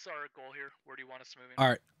 What's our goal here? Where do you want us moving? All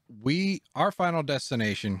right. Our final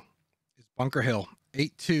destination is Bunker Hill,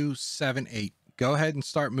 8278. Go ahead and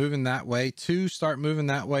start moving that way. 2, start moving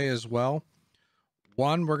that way as well.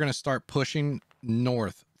 1, we're going to start pushing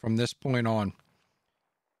north from this point on.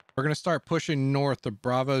 We're going to start pushing north to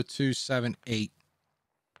Bravo 278.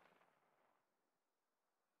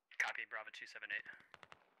 Copy, Bravo 278.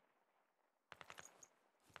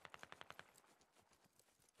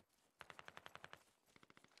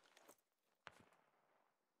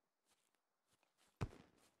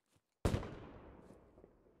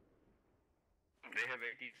 have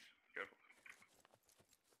ATs. Careful.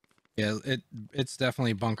 Yeah, it's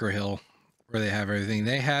definitely Bunker Hill where they have everything.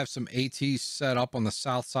 They have some ATs set up on the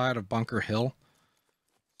south side of Bunker Hill.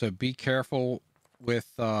 So be careful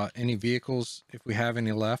with any vehicles if we have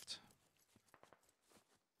any left.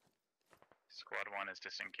 Squad 1 is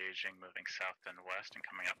disengaging, moving south and west, and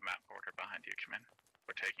coming up map border behind you, Command.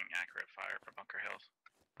 We're taking accurate fire for Bunker Hills.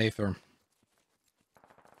 Aether.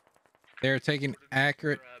 They're taking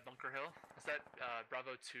accurate. Bunker Hill. Is that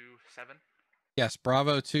Bravo 27? Yes,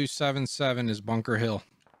 Bravo 277 is Bunker Hill.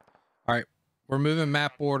 All right, we're moving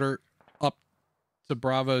map border up to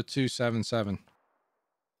Bravo 277.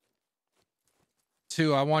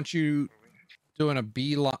 2, I want you doing a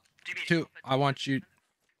B line. 2, I want you.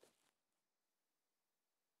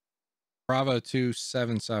 Bravo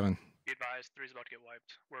 277. Be advised, 3 is about to get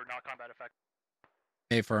wiped. We're not combat effect.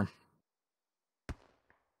 A firm.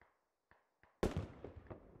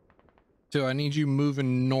 2, I need you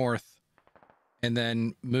moving north and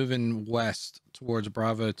then moving west towards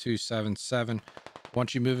Bravo 277. I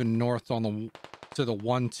want you moving north on the to the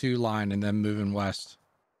 1-2 line and then moving west.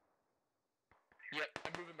 Yep,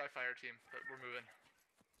 I'm moving by fire team, but we're moving.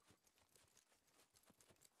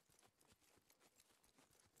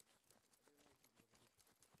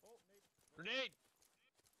 Grenade!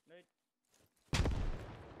 Nate.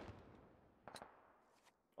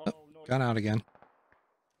 Oh, no. Gun out again.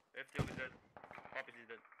 FTL is dead. Poppy is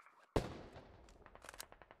dead.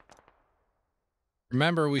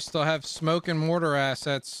 Remember, we still have smoke and mortar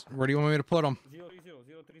assets. Where do you want me to put them? 030.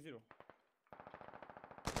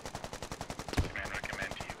 Command,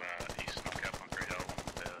 recommend you smoke out Bunker Hill.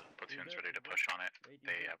 The platoon's ready to push on it.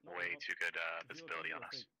 They have way too good visibility on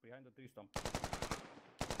us. Behind the tree stump.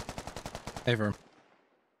 Hey, firm.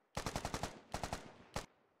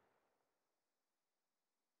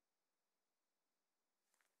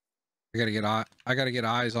 I gotta get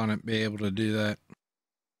eyes on it, be able to do that.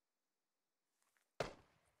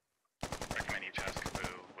 Recommend you task Boo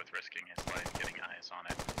with risking his life getting eyes on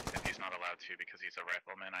it. If he's not allowed to because he's a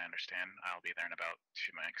rifleman, I understand. I'll be there in about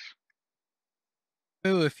 2 minutes.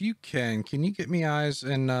 Oh, if you can you get me eyes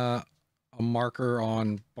and a marker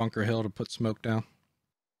on Bunker Hill to put smoke down?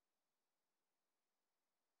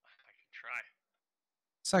 I can try.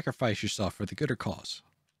 Sacrifice yourself for the gooder cause,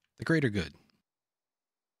 the greater good.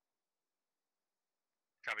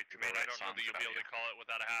 Copy, Command. I don't know that you'll be able to call it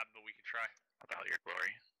without a hab, but we can try. About your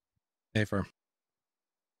glory. Hey, firm.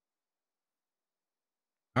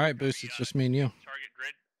 All right, Boost, it's just me and you. Target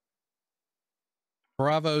grid.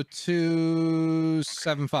 Bravo 275.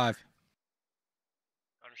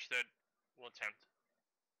 Understood. We'll attempt.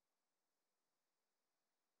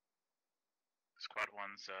 Squad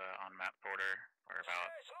 1's on map border. We're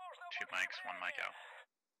about 2 mics, 1 mic out.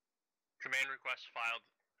 Command request filed.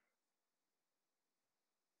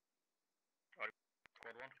 Squad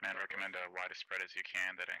 1. Command, recommend a wide spread as you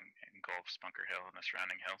can that engulfs Bunker Hill and the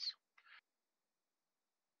surrounding hills.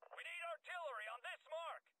 We need artillery on this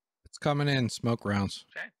mark. It's coming in, smoke rounds.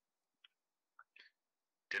 Okay.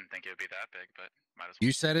 Didn't think it would be that big, but might as well.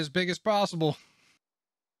 You said as big as possible.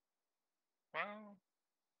 Well,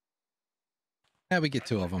 yeah, we get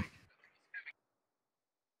 2 of them.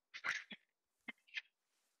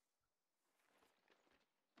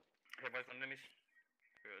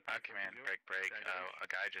 Command, break. A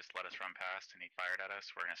guy just let us run past and he fired at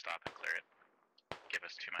us. We're gonna stop and clear it. Give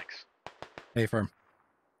us 2 mics. Hey, firm.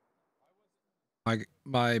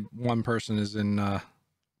 My one person is in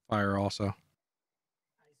fire also.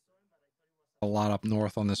 A lot up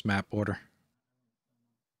north on this map border.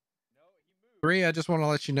 3, I just want to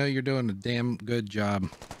let you know you're doing a damn good job.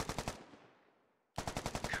 I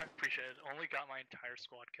appreciate it. Only got my entire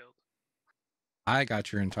squad killed. I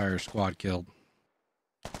got your entire squad killed.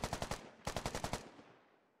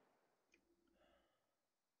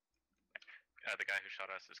 The guy who shot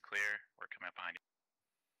us is clear. We're coming up behind you.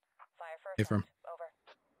 Fire first. Hey, firm. Over.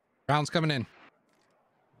 Rounds coming in.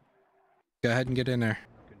 Go ahead and get in there.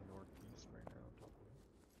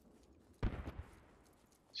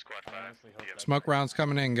 Squad 5. Smoke rounds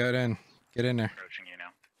coming in. Go in. Get in there. Approaching you now.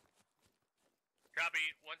 Copy.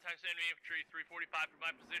 1 times enemy infantry, 345 from my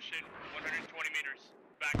position, 120 meters.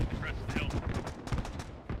 Back to the crest of the hill.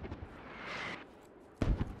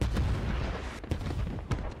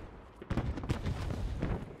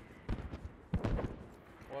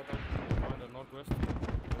 Northwest.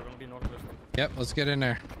 We're gonna be northwest. Yep, let's get in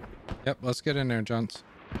there. Yep, let's get in there, Johns.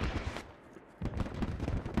 Squad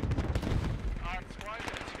 2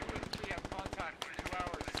 and 3 have contact for 2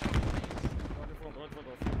 hours.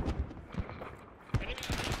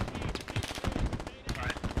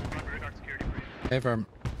 Alright, run radar security for you. Hey, firm.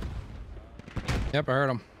 Yep, I heard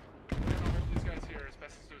him. We're gonna hold these guys here as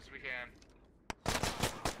best as we can.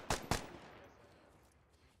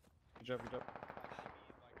 Good job, good job.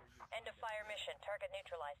 End of fire mission. Target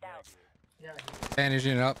neutralized. Out.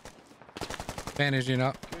 Bandaging up. Bandaging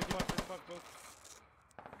up. 25, close.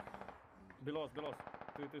 Below us.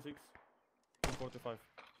 226. 245.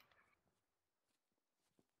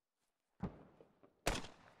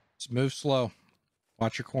 Just move slow.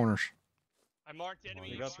 Watch your corners. I marked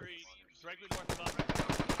enemy got street directly north of us.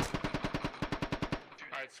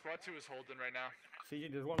 Alright, squad 2 is holding right now.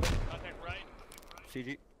 CG, there's one. Contact right.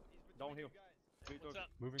 CG. Downhill. What's up?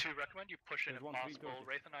 Moving. 2, recommend you push in if There's one possible. 330.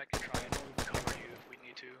 Wraith and I can try and cover you if we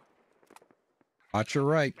need to. Watch your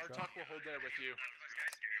right. Bartok will hold there with you.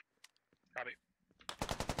 Copy.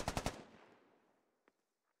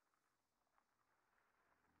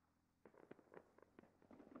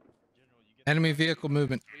 Enemy vehicle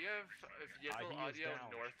movement. We have a vehicle audio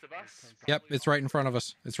north of us. Yep, it's right in front of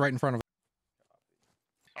us. It's right in front of us.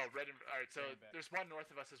 Oh, red and... Alright, so there's one north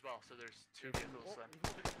of us as well, so there's 2 vehicles then.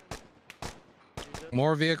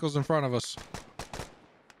 More vehicles in front of us.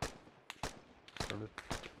 I'm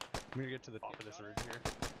gonna get to the top of this ridge here.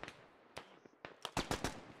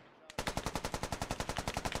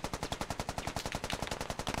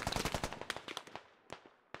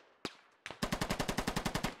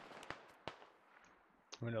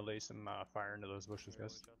 I'm gonna lay some fire into those bushes,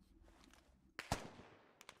 guys.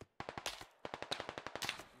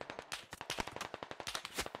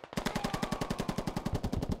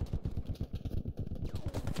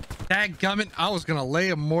 Dadgummit, I was gonna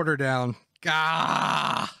lay a mortar down.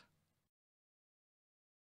 Gah!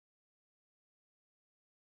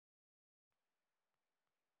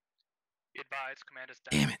 Be advised, command is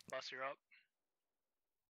down. Damn it. Bus, you're up.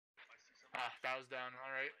 Ah, that was down.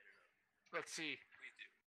 Alright. Let's see.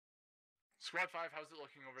 Squad 5, how's it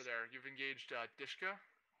looking over there? You've engaged Dishka.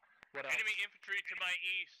 What else? Enemy infantry to my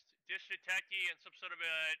east. Dishateki and some sort of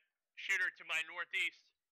a shooter to my northeast.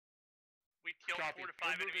 We killed Copy. 4 to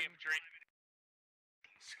 5 We're enemy moving. infantry.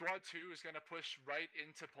 Squad 2 is going to push right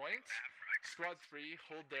into point. Squad 3,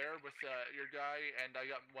 hold there with your guy, and I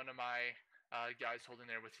got one of my guys holding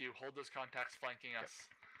there with you. Hold those contacts flanking us.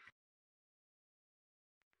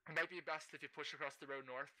 It might be best if you push across the road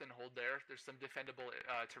north and hold there. There's some defendable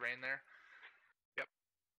terrain there. Yep.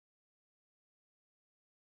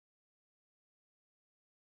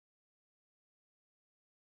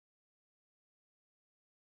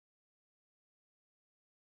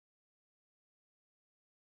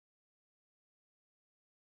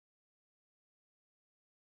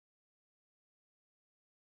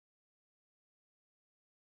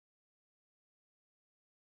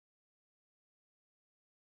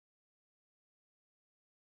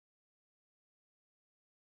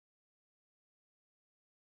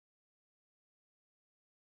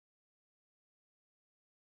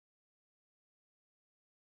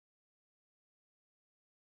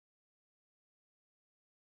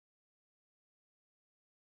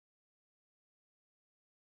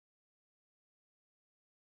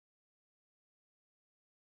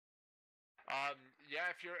 Yeah,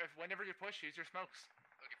 whenever you push, use your smokes.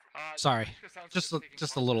 Sorry. Dishka sounds like Just it's taking a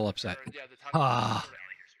point. little upset. Or, yeah, the time Ah.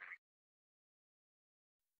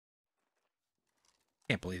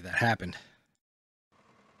 Can't believe that happened.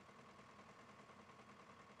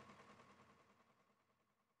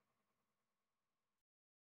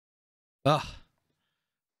 Ugh.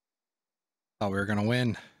 Thought we were gonna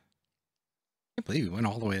win. Can't believe we went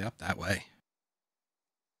all the way up that way.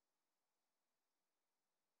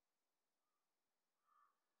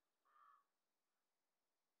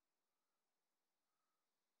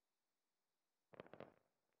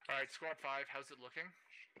 Alright, Squad 5, how's it looking?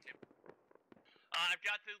 I've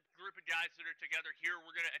got the group of guys that are together here.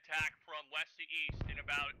 We're going to attack from west to east in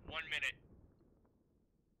about 1 minute.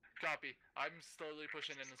 Copy. I'm slowly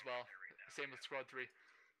pushing in as well. Same with Squad 3.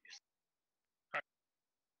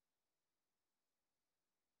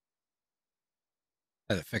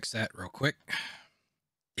 Had to fix that real quick.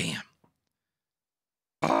 Damn.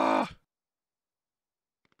 Ah!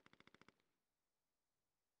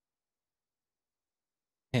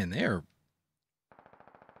 Man, they're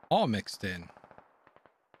all mixed in.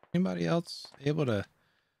 Anybody else able to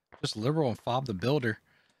just liberal and fob the builder?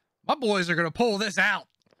 My boys are going to pull this out.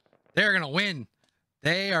 They're going to win.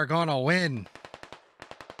 They are going to win.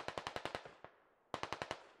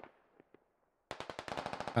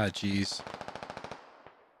 Ah, jeez.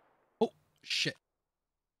 Oh, shit.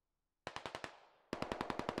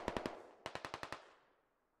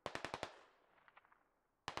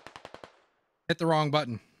 Hit the wrong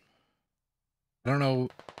button. I don't know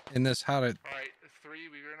in this how to... Alright, 3,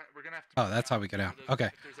 we're gonna have to. Oh, that's how we get out. If Okay.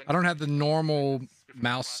 there's I don't anything have the you can do normal before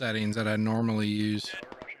mouse class. settings that I normally use. Yeah,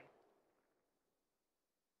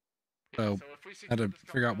 So if we I had to secure this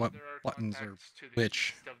figure out what compound, there are buttons are contacts to the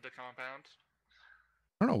which. east of the compound.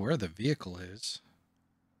 I don't know where the vehicle is.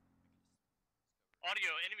 Audio,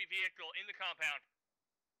 enemy vehicle in the compound.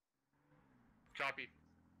 Copy.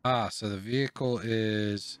 Ah, so the vehicle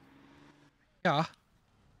is... Yeah.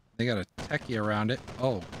 They got a techie around it.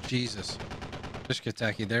 Oh, Jesus. Just get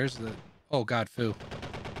techie. There's the... Oh, God, foo.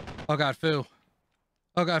 Oh, God, foo.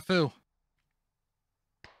 Oh, God, foo.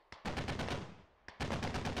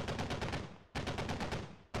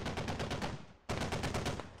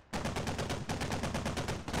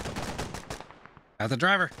 Got the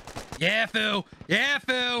driver. Yeah, foo. Yeah,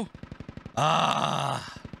 foo.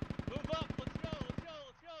 Ah. Move up. Let's go. Let's go.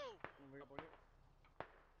 Let's go.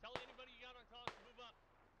 Tell anybody you got on comms to move up.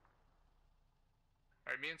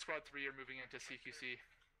 All right, me and Squad 3 are moving into CQC.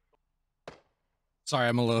 Sorry,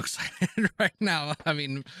 I'm a little excited right now. I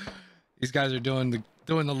mean, these guys are doing the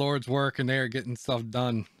Lord's work and they're getting stuff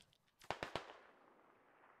done.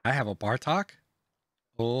 I have a Bartok.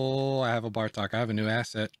 Oh, I have a Bartok. I have a new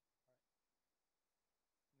asset.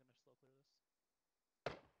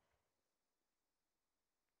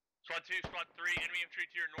 Squad 2, Squad 3, enemy infantry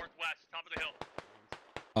to your northwest, top of the hill.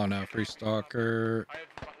 Oh no, Free Stalker. I have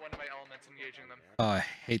one of my elements engaging them. Oh, I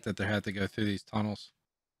hate that they had to go through these tunnels.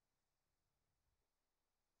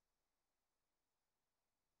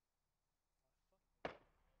 I'm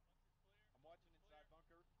watching inside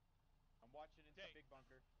bunker. I'm watching inside big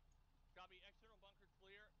bunker. Copy, external bunker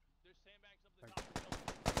clear. There's sandbags up the top of the hill.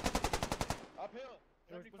 Uphill.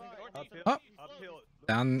 75. Northeast, Oh. Uphill.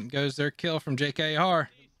 Down goes their kill from JKR.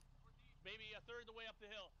 Maybe a third of the way up the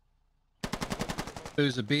hill.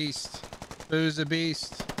 Who's a beast? Who's a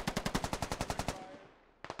beast?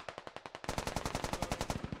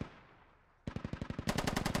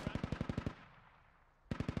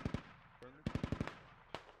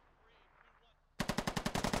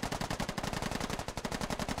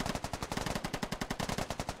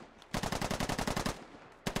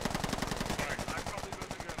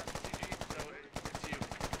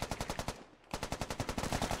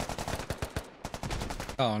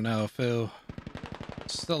 Oh no, Phil.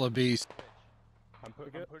 Still a beast. I'm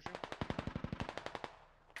pushing.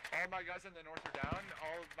 All my guys in the north are down.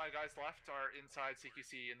 All of my guys left are inside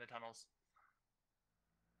CQC in the tunnels.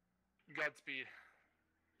 Godspeed.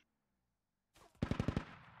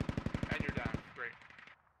 And you're down. Great.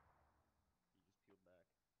 He just peeled back.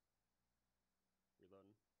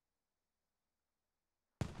 Reloading.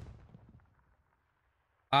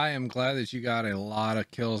 I am glad that you got a lot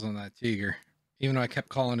of kills on that Tiger. Even though I kept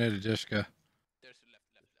calling it a Dishka. There's left,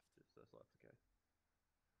 okay.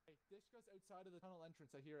 Hey, Dishka's outside of the tunnel entrance.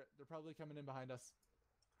 I hear it. They're probably coming in behind us.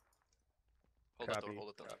 Hold that door, hold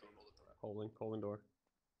it door. Holding door.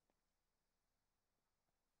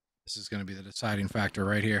 This is going to be the deciding factor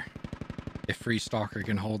right here. If Free Stalker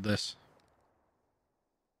can hold this.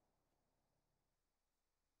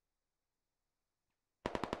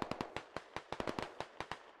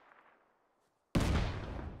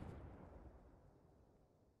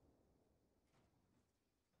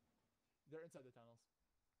 They're inside the tunnels.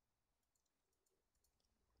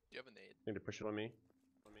 Do you have a nade? Need to push it on me.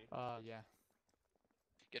 Yeah.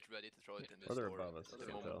 Get ready to throw it in this Oh, they're door. above us. At the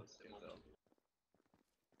Can't moment. tell.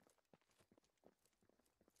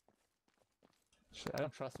 Shit, I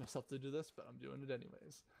don't trust myself to do this, but I'm doing it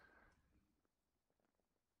anyways.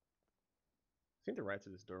 I think the right to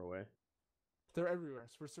this doorway. They're everywhere.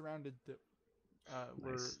 So we're surrounded.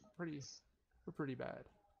 Nice. We're pretty bad.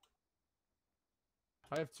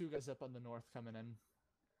 I have two guys up on the north coming in.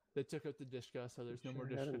 They took out the Dishka, so there's no more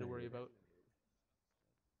Sure, I Dishka to don't worry know. about.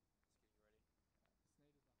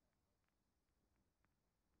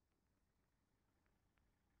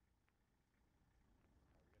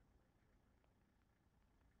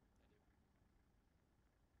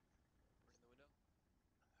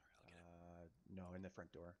 No, in the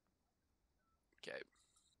front door. Okay.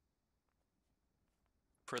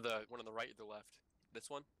 For the one on the right or the left? This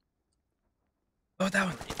one? Oh, that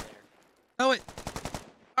one. Or in there? Oh, it.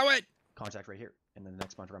 Oh, it. Contact right here, and then the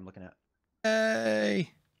next bunker I'm looking at.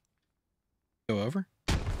 Hey. Go over.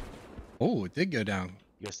 Oh, it did go down.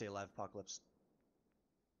 You gotta stay alive, Apocalypse.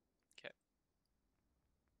 Okay.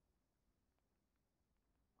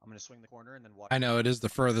 I'm gonna swing the corner and then watch. I know it is the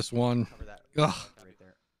furthest one. Cover that Ugh. bunker right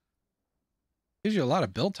there. Gives you a lot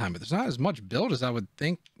of build time, but there's not as much build as I would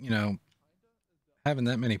think, you know, having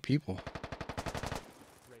that many people.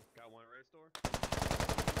 Got one right door.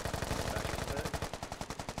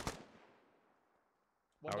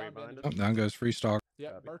 One Are we down behind bandit. Oh, down goes Free Stalker.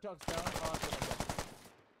 Yeah, Copy. Murtaugh's down.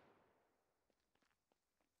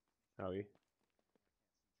 Howie.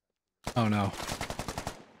 Oh no.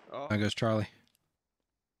 Oh. There goes Charlie.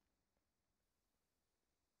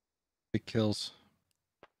 Big kills.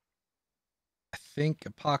 I think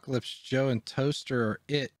Apocalypse Joe and Toaster are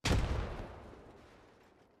it.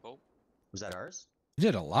 Oh. Was that ours? You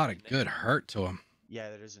did a lot of good hurt to him. Yeah,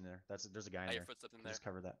 there is in there. There's a guy in I there. hear footsteps in there. Just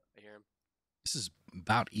cover that. I hear him. This is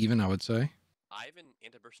about even, I would say. I have an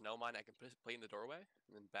anti-personnel mine. I can play in the doorway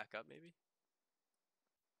and then back up maybe.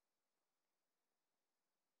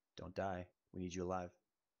 Don't die. We need you alive.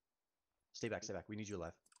 Stay back, stay back. We need you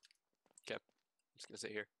alive. Okay. I'm just gonna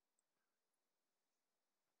sit here.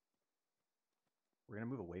 We're gonna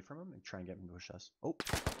move away from him and try and get him to push us. Oh!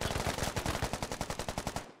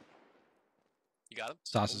 You got him?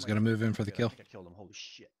 Stas Oh is my going to God. move in for the Good. kill. I think I killed him. Holy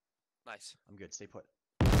shit. Nice. I'm good. Stay put.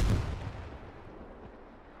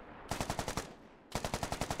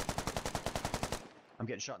 I'm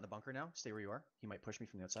getting shot in the bunker now. Stay where you are. He might push me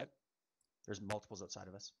from the outside. There's multiples outside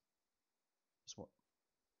of us. Just one.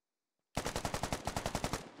 I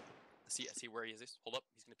see where he is. Hold up.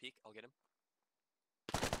 He's gonna peek. I'll get him.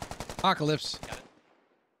 Apocalypse. Got it.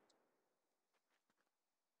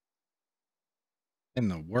 In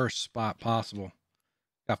the worst spot possible.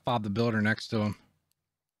 Got Fob the Builder next to him.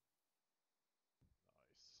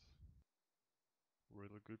 Nice.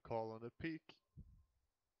 Really good call on the peak.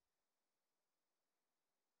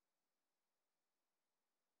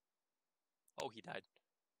 Oh, he died.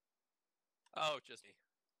 Oh, just me.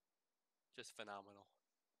 Just phenomenal.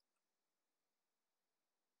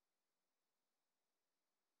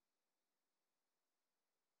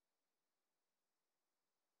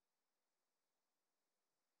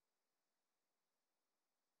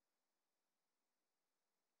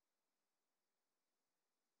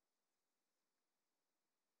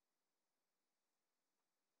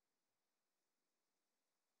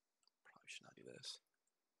 Probably should not do this.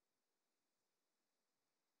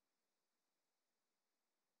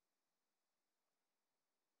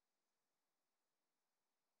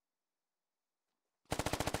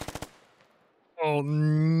 Oh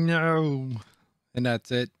no. And that's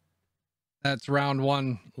it. That's round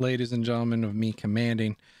one, ladies and gentlemen, of me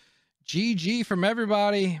commanding. GG from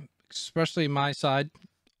everybody, especially my side.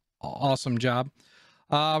 Awesome job.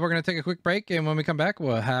 We're going to take a quick break, and when we come back,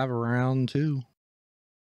 we'll have round two.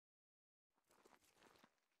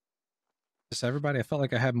 Just everybody, I felt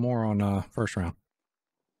like I had more on first round.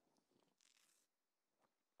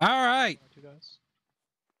 All right.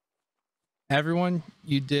 Everyone,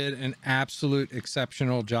 you did an absolute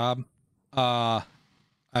exceptional job. I'm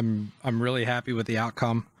really happy with the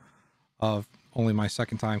outcome of only my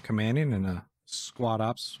second time commanding in a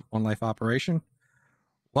SquadOps One Life operation.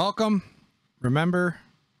 Welcome. Remember,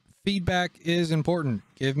 feedback is important.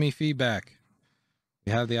 Give me feedback.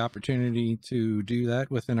 We have the opportunity to do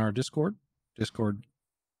that within our Discord. I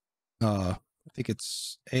think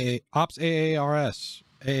it's Ops AARS.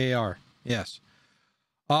 AAR. Yes.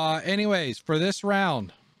 Anyways, for this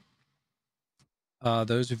round,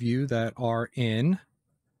 those of you that are in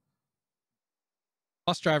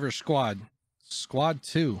Bus Driver Squad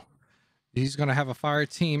 2, he's going to have a fire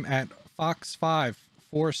team at Fox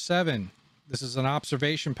 547. This is an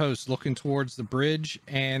observation post looking towards the bridge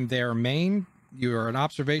and their main. You are an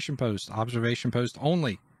observation post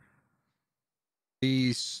only.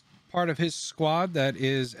 The part of his squad that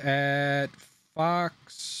is at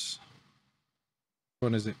Fox,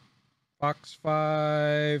 what is it? Fox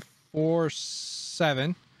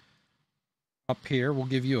 547 up here. We'll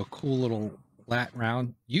give you a cool little lat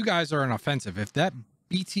round. You guys are an offensive. If that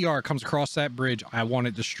BTR comes across that bridge, I want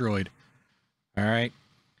it destroyed. All right.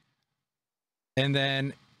 And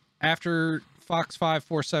then after Fox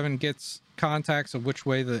 547 gets contacts of which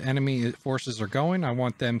way the enemy forces are going, I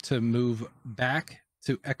want them to move back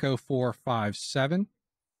to Echo 457.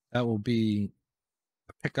 That will be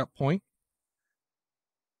a pickup point.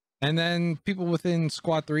 And then people within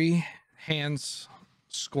Squad 3, Hands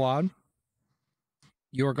Squad,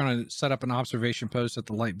 you're going to set up an observation post at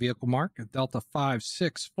the light vehicle mark at Delta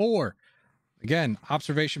 564. Again,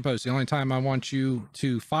 observation post. The only time I want you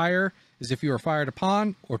to fire is if you are fired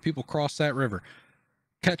upon or people cross that river.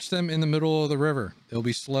 Catch them in the middle of the river. They'll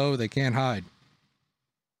be slow. They can't hide.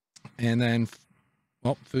 And then,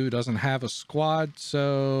 well, Foo doesn't have a squad.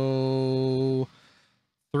 So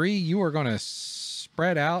 3, you are going to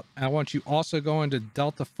spread out. I want you also going to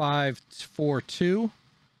Delta 542.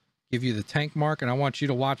 Give you the tank mark. And I want you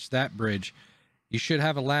to watch that bridge. You should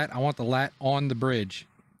have a lat. I want the lat on the bridge.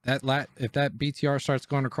 That lat, if that BTR starts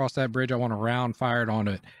going across that bridge, I want a round fired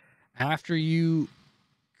onto it. After you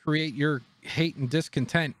create your hate and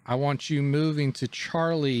discontent, I want you moving to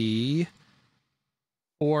Charlie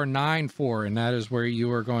 494, and that is where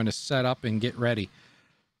you are going to set up and get ready.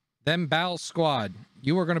 Then Battle Squad,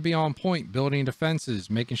 you are going to be on point, building defenses,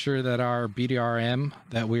 making sure that our BDRM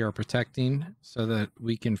that we are protecting so that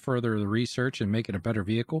we can further the research and make it a better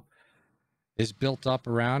vehicle is built up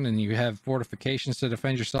around, and you have fortifications to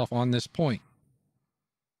defend yourself on this point.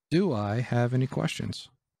 Do I have any questions?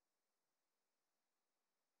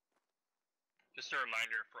 Just a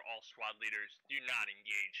reminder for all squad leaders, do not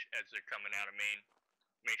engage as they're coming out of main.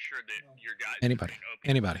 Make sure that your guys Anybody? are in open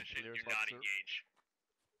Anybody? position. Do not engage.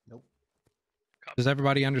 Nope. Does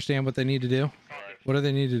everybody understand what they need to do? What do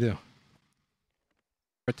they need to do?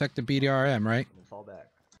 Protect the BDRM, right? We'll fall back.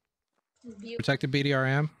 Protect the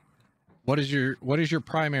BDRM. What is your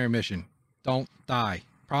primary mission? Don't die.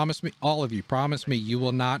 Promise me, all of you, promise me you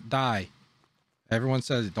will not die. Everyone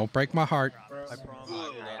says it. Don't break my heart. I promise.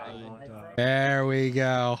 There we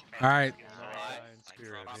go. All right.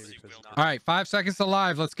 All right, 5 seconds to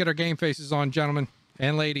live. Let's get our game faces on, gentlemen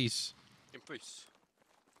and ladies. You're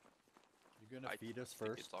gonna feed us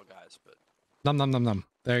first. It's all guys, but Num num num num.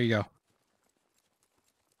 There you go.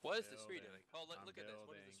 what is this tree doing? Oh, look at this.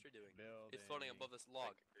 What is this tree doing? It's floating above this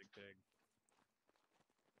log.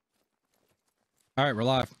 All right, we're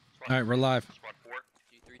live. All right, we're live. Squad 4.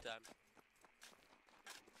 G3 time.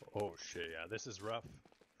 Oh shit, yeah, this is rough.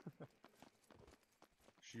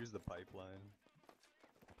 Use the pipeline.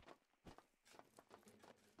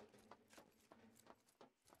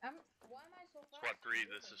 Why am I so fast? Squad 3,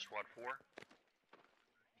 this is Squad 4.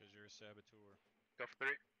 Because you're a saboteur. Go for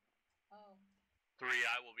 3. Oh. 3,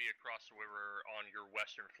 I will be across the river on your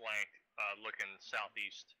western flank, looking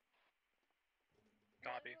southeast.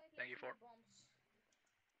 Copy. Thank you for.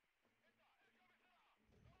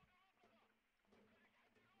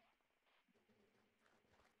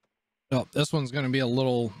 Oh, this one's going to be a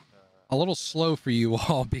little slow for you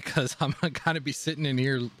all because I'm going to kind of be sitting in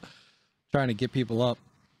here trying to get people up,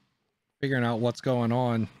 figuring out what's going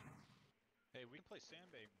on. Hey, we can play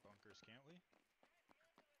sandbag bunkers, can't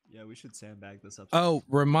we? Yeah, we should sandbag this up. Oh,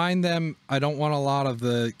 remind them I don't want a lot of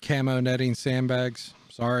the camo netting sandbags.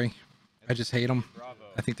 Sorry. I just hate them. Bravo.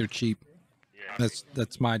 I think they're cheap. Yeah,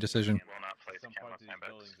 That's my decision. will not place Some camo parts of these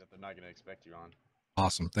sandbags. buildings that they're not going to expect you on.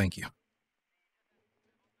 Awesome. Thank you.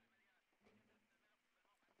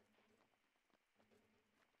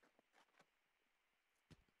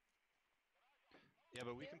 Yeah,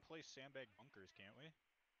 but we can play sandbag bunkers, can't we?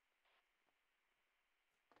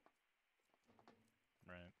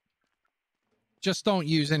 Right. Just don't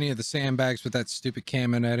use any of the sandbags with that stupid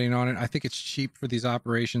camo netting on it. I think it's cheap for these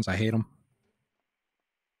operations. I hate them.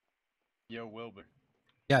 Yo, Wilber.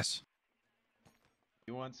 Yes.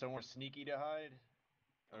 You want somewhere sneaky to hide?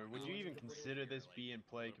 Or would you even consider this being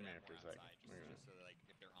play, Commander, for a second?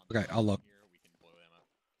 Okay, I'll look.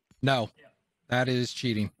 No, that is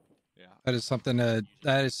cheating. That is something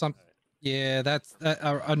yeah, that's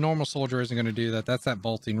a normal soldier isn't going to do that. That's that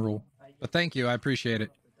bolting rule. But thank you. I appreciate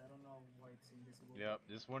it. Yep,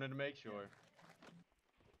 just wanted to make sure.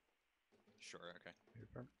 Sure,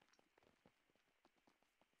 okay.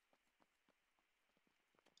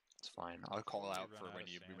 It's fine. I'll call out for when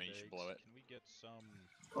you should blow it. Can we get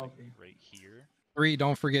some right here? 3,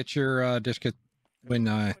 don't forget your dish kit when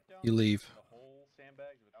you leave The whole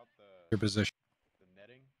sandbags without your position. the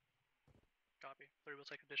netting? Copy. 3 will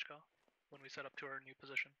take a dish call when we set up to our new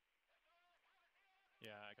position.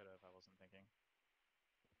 Yeah, I could have. I wasn't thinking.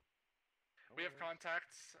 We have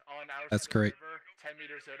contacts on our That's side of the great. river, 10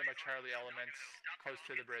 meters out of my Charlie elements, close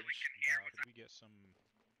to the bridge. Could we get some?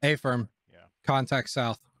 A-firm. Yeah. Contact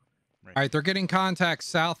south. Right. All right, they're getting contact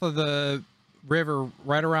south of the river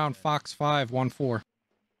right around Fox 514.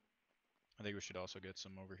 I think we should also get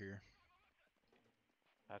some over here.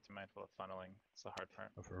 That's mindful of funneling. It's the hard part.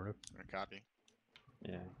 Affirmative. Copy.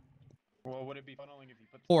 Yeah. Well, would it be funneling if you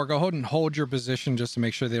put? 4, go ahead and hold your position just to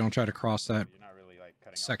make sure they don't try to cross that You're not really like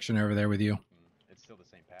cutting off section over there with you. It's still the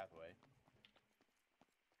same pathway.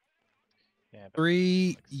 Yeah. but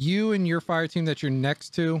 3, you and your fire team that you're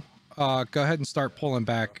next to, go ahead and start pulling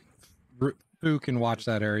back. Who can watch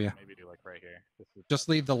that area? Maybe do like right here. This is Just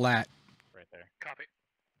leave the lat. right there. Copy.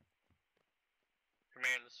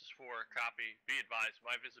 Command, this is 4. Copy. Be advised,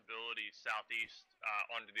 my visibility southeast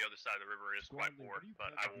onto the other side of the river is quite poor,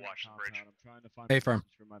 but I will watch the bridge. I'm trying to find A-firm.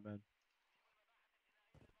 for my men.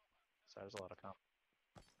 So there's a lot of comp.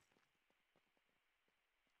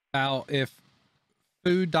 Now, if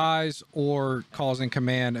food dies or calls in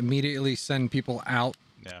command, immediately send people out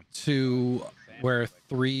Yeah. to where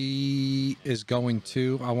 3 is going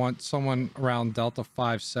to. I want someone around Delta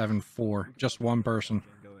 574, just one person.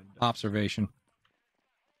 observation.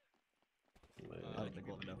 I don't think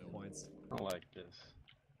we'll have enough points. I like this.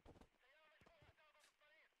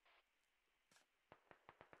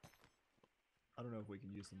 I don't know if we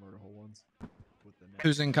can use the murder hole ones. With the net.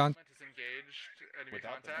 Who's in con? Is engaged. Enemy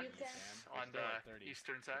Without the contact netting, on the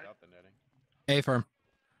eastern side. Without the netting. A firm.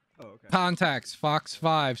 Oh, okay. Contacts Fox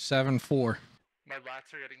 574. My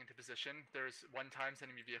lats are getting into position. There's 1 times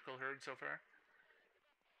enemy vehicle heard so far.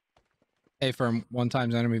 A firm. 1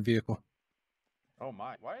 times enemy vehicle. Oh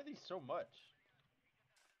my! Why are these so much?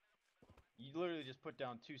 You literally just put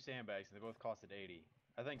down 2 sandbags and they both costed 80.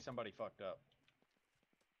 I think somebody fucked up.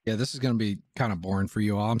 Yeah, this is going to be kind of boring for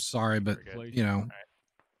you all. I'm sorry, but you know,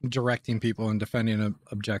 directing people and defending an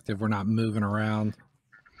objective. We're not moving around.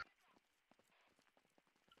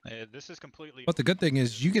 This is completely. But the good thing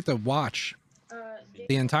is you get to watch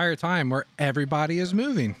the entire time where everybody is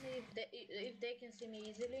moving. If they can see me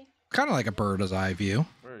easily. Kind of like a bird's eye view.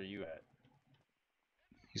 Where are you at?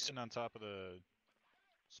 He's sitting on top of the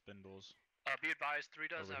spindles. Be advised, 3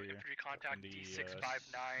 does Over have here, infantry contact in the,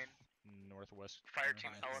 D659. Northwest. Fire team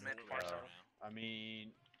element far south. I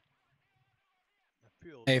mean,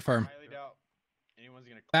 A firm. highly doubt anyone's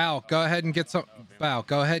gonna. Bow, go ahead and get some. Bow,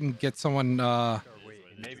 go ahead and get someone out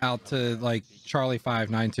to like Charlie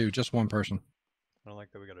 592. Just one person. I don't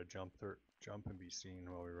like that we gotta jump and be seen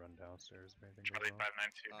while we run downstairs. If anything goes Charlie wrong.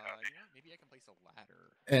 592. Copy. Yeah, maybe I can place a ladder.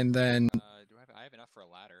 And then I have enough for a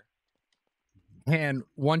ladder. and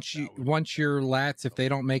once your lats, if they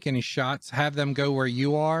don't make any shots, have them go where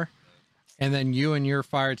you are, and then you and your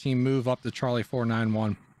fire team move up to Charlie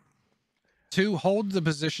 491. 2, hold the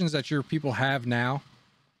positions that your people have now.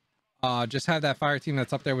 Just have that fire team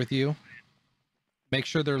that's up there with you. Make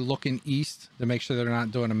sure they're looking east to make sure they're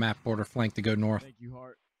not doing a map border flank to go north. Thank you,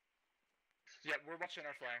 Hart. Yeah, we're watching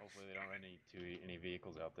our flanks. Hopefully they don't run any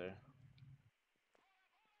vehicles out there.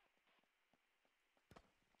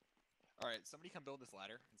 All right, somebody come build this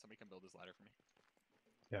ladder, and somebody come build this ladder for me.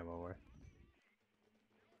 Yeah, I'm aware.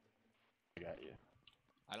 I got you.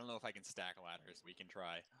 I don't know if I can stack ladders. We can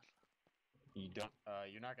try. You don't.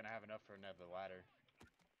 You're not gonna have enough for another ladder.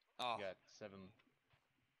 Oh. You got 7.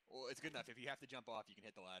 Well, it's good enough. If you have to jump off, you can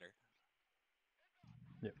hit the ladder.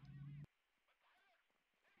 Yep.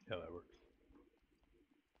 Yeah, that works.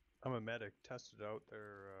 I'm a medic. Tested out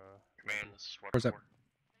their. Command, this is Where's that?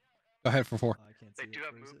 Go ahead for 4. I can't They see do it.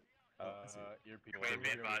 have Where is move. it? Oh, I see it. Your people. Command, be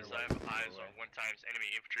advised, I have eyes on 1 times enemy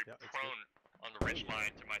infantry Yeah, it's prone on the ridge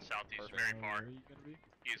line to my southeast, very far.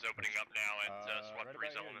 He's opening up now at SWAT Right 3's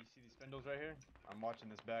about here. element. You see these spindles right here? I'm watching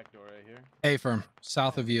this back door right here. A firm,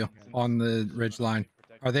 south of you on the ridge line.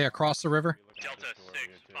 Are they across the river? Delta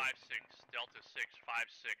 656, Delta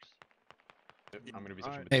 656. I'm gonna be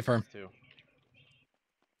switching A firm. too.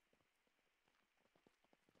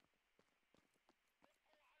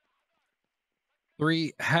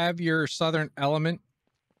 Three, have your southern element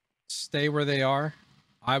stay where they are.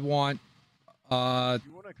 I want You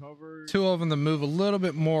want to cover 2 of them to move a little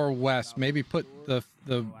bit more west. Maybe put the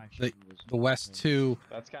west 2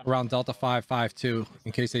 around Delta 552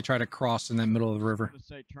 in case they try to cross in that middle of the river. I'm gonna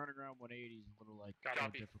say turning around 180 is a little like more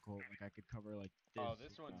difficult. Like I could cover like this. Oh,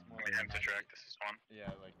 this one's more We like have to track. This is 1.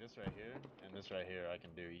 Yeah, like this right here and this right here I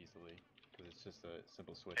can do easily because it's just a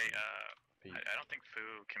simple switch. Hey, I don't think Fu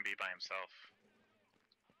can be by himself.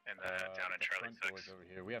 And down in the Charlie front 6. doors over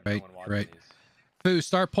here. We have Right, no one watching right. these. Foo,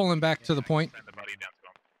 start pulling back to the point. Send the buddy down to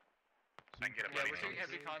him. I can get a Yeah, buddy we're to taking him.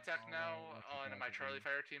 heavy contact now on my Charlie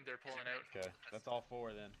fire team. They're pulling out. Okay, that's all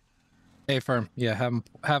 4 then. A firm, yeah,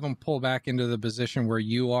 have them pull back into the position where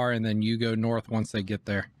you are, and then you go north once they get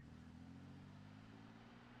there.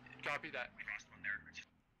 Copy that.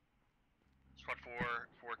 SWAT 4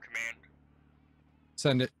 command.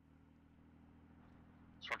 Send it.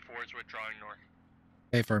 SWAT 4 is withdrawing north.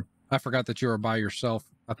 A firm. I forgot that you were by yourself.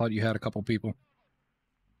 I thought you had a couple people.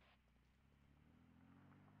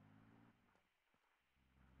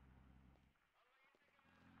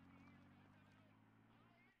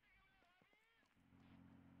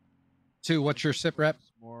 Two, what's your SIP rep?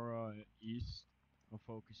 More east. We'll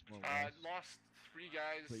focus more west. Lost 3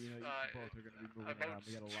 guys. But, you know, you both are gonna be moving about around.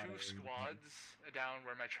 We got a lot 2 of squads down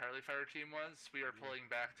where my Charlie fire team was. We are pulling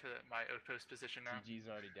back to my outpost position now. GG's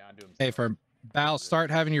already down to himself. A firm. Bal,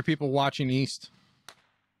 start having your people watching east.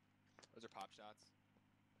 Those are pop shots.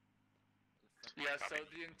 Yeah, so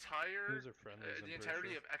the entire Those are friendlies, I'm the pretty entirety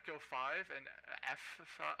sure. of Echo 5 and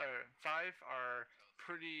F5 are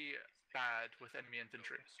pretty bad with enemy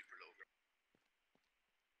infantry.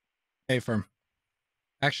 A firm.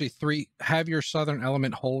 Actually, 3, have your southern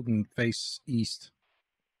element hold and face east.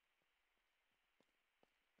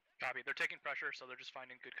 Copy. They're taking pressure, so they're just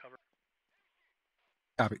finding good cover.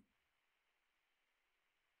 Copy.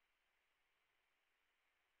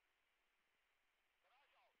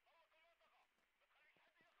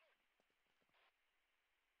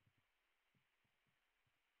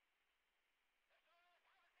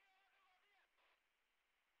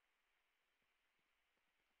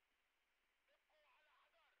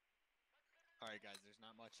 Sorry guys, there's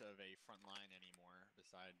not much of a front line anymore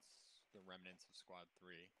besides the remnants of Squad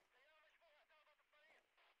 3.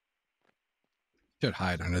 Should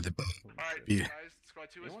hide under the boat. Alright, Yeah. guys, Squad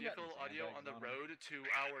 2 is Anyone got vehicle any audio on sandbags the on 'em? road to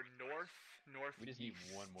our northeast. We just need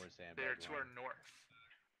one more sandbag. They're to our line. north.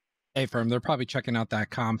 Hey, firm, they're probably checking out that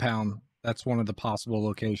compound. That's one of the possible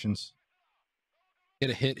locations. Get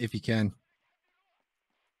a hit if you can.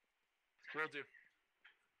 Will do.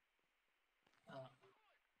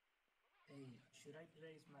 Hey, should I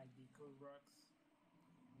place my decoy rocks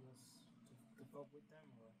just to fuck with them,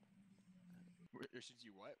 or Should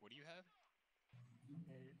you what? What do you have? you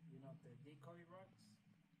know, the decoy rocks?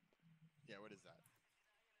 Yeah, what is that?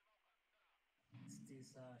 It's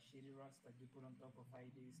these shitty rocks that you put on top of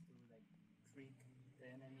IDs to like trick the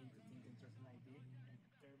enemy into thinking there's an ID, and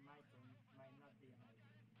there might or might not be an ID.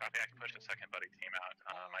 Copy, I can push the second buddy team out.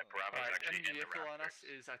 My Bravo's actually in the vehicle round on us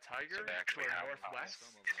is a Tiger So they to actually our have northwest.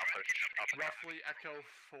 I'll push. Roughly Echo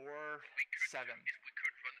 4-7.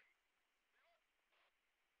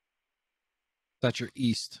 That's your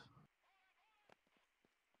east.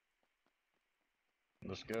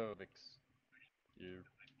 Let's go, Vix.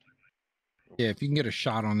 Yeah, if you can get a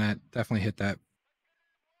shot on that, definitely hit that.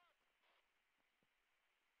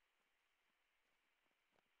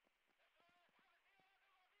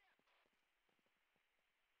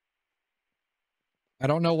 I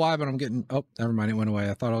don't know why, but I'm getting... Oh, never mind. It went away.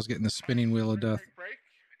 I thought I was getting the spinning wheel of death. Break.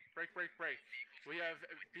 We have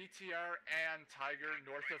BTR and Tiger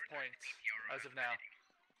north of point as of now.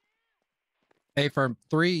 Hey, firm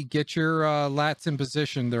 3, get your lats in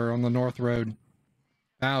position. They're on the north road.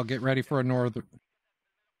 Now, get ready for a north... Copy.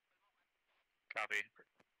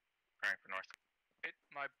 Preparing for north.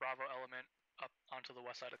 My Bravo element up onto the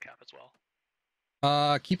west side of cap as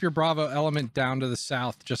well. Keep your Bravo element down to the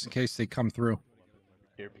south, just in case they come through.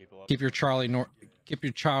 Hear people up. Keep your Charlie north. Keep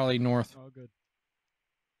your Charlie north. Oh, good.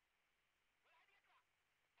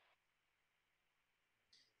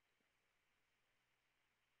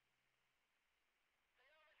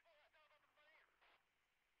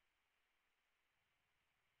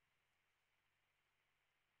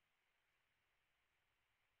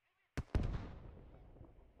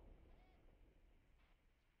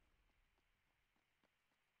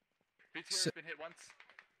 BTR has been hit once.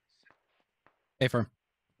 Hey, firm.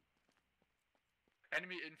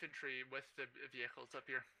 Enemy infantry with the vehicles up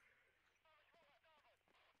here.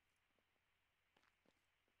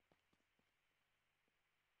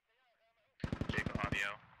 Vehicle audio,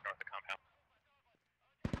 north of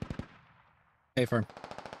compound. Hey, firm.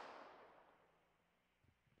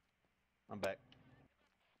 I'm back.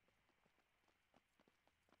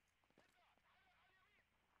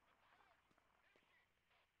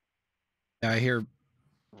 Yeah, I hear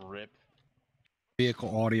Rip. vehicle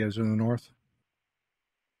audios in the north.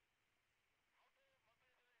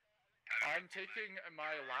 I'm taking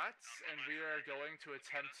my lats, and we are going to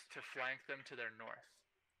attempt to flank them to their north.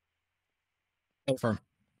 Hey, firm.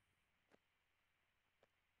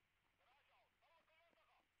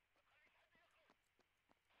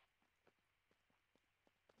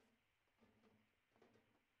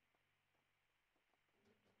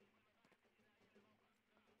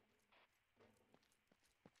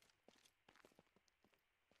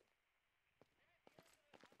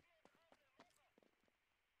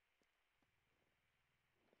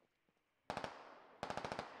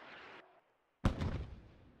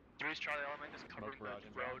 Three's Charlie element is covering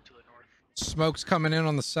the road to the north. Smoke's coming in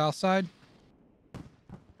on the south side.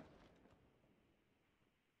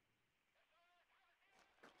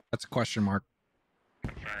 That's a question mark.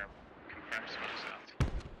 Confirm smoke south.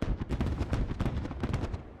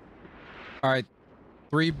 All right,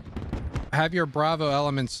 3. Have your Bravo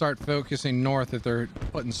elements start focusing north if they're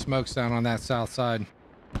putting smokes down on that south side.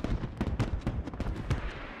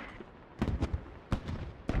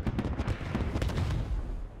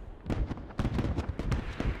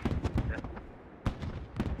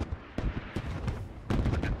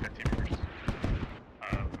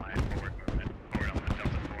 My forward movement. Forward element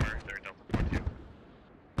Delta 4. They're Delta 4 2.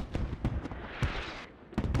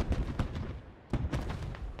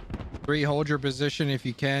 3, hold your position if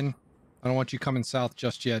you can. I don't want you coming south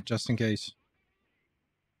just yet, just in case.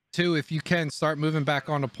 2, if you can, start moving back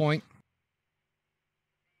on the point.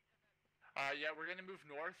 Yeah, we're gonna move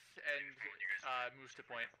north and move to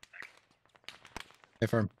point. Hey,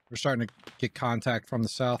 firm. We're starting to get contact from the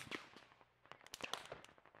south.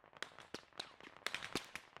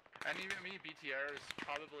 Enemy BTR is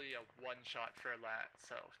probably a one-shot for a lat,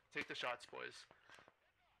 so take the shots, boys.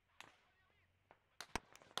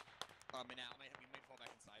 Now, we might fall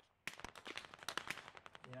back inside.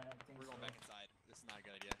 Yeah, I think We're going back inside. This is not a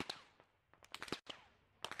good idea.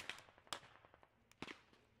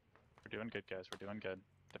 We're doing good, guys. We're doing good.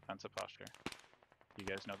 Defensive posture. You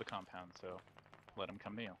guys know the compound, so let them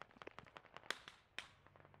come to you.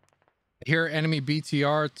 Here, enemy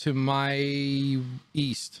BTR to my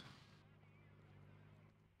east.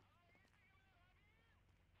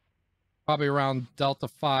 Probably around Delta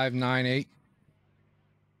 598.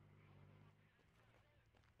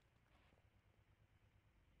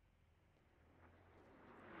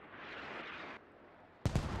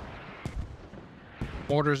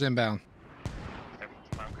 Mortars inbound.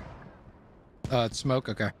 It's smoke,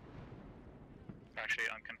 okay. Actually,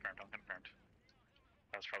 unconfirmed, unconfirmed.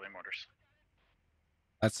 That's probably mortars.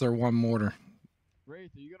 That's their one mortar.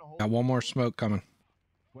 Wraith, are you gonna hold? Got one more smoke coming.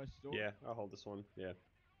 West door? Yeah, I'll hold this one. Yeah.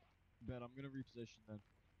 Bet I'm gonna reposition then.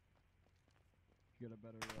 Get a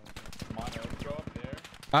better. Mono, go up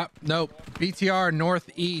there. Nope. BTR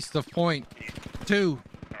northeast of point. Two.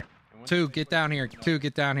 Get down here.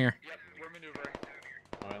 Get down here. Yep, we're maneuvering.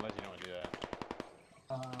 Oh, unless you don't want to do that.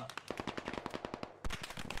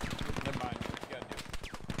 Never mind. What you gotta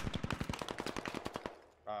do?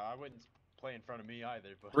 I wouldn't play in front of me either.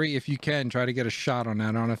 But 3, if you can, try to get a shot on that.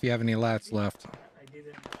 I don't know if you have any lats left. I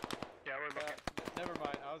didn't. Yeah, we're looking. Never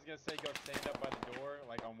mind. I was gonna say go stand up by the door,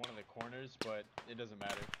 like on one of the corners, but it doesn't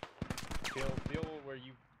matter. Feel where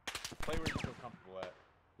you play where you feel comfortable at.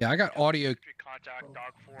 Yeah, I got audio. Contact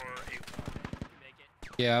dog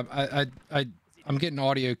 481. Yeah, I'm getting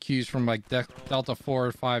audio cues from like Delta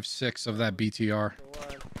 4, 5, 6 of that BTR.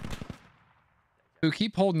 So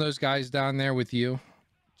keep holding those guys down there with you,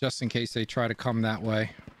 just in case they try to come that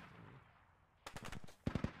way.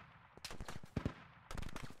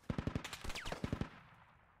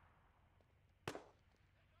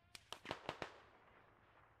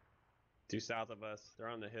 Due south of us. They're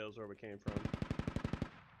on the hills where we came from.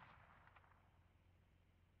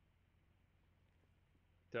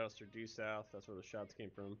 Dust or due south. That's where the shots came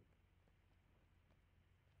from.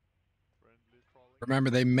 Remember,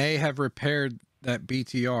 they may have repaired that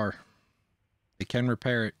BTR. They can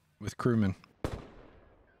repair it with crewmen.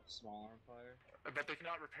 Small arm fire. But they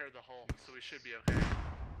cannot repair the hull, so we should be okay.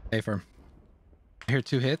 Hey, firm. I hear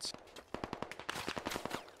 2 hits.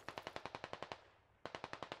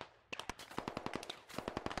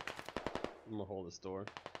 I'm gonna hold this door.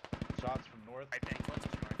 Shots from north. I think. What's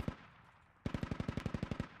north?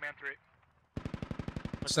 Man 3.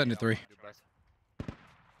 Send it 3. Be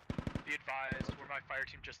advised, where my fire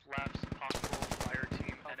team just left, possible fire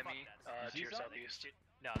team enemy to your southeast.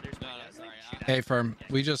 No, there's no. Sorry. Hey, firm.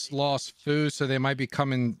 We just lost Foo, so they might be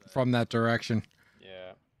coming from that direction.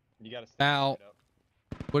 Yeah. You gotta stay Now, right up.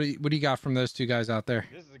 what do you got from those 2 guys out there?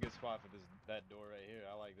 This is a good spot for that door right here.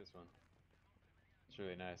 I like this one. It's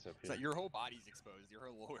really nice up here. So your whole body's exposed. Your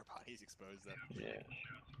whole lower body's exposed. Then. Yeah.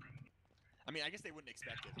 I mean, I guess they wouldn't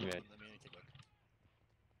expect it. Yeah. Let me take a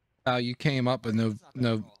look. You came up with no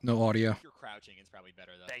audio. If you're crouching, it's probably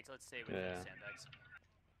better though. Thanks. Let's save it with the sandbags.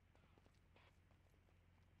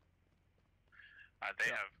 They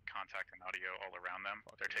have contact and audio all around them.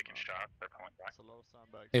 They're taking shots. They're pulling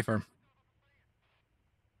back. Hey, firm.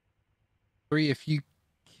 3, if you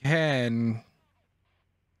can,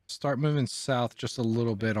 start moving south just a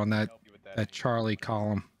little bit on that Charlie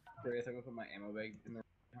column. Wraith, I'm gonna put my ammo bag in the.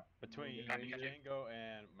 Between Django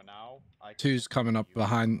and Manau, 2's coming up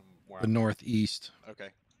behind the northeast. Okay.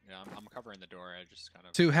 Yeah, I'm covering the door. I just kind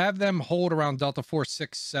of. 2, have them hold around Delta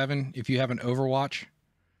 467 if you have an overwatch.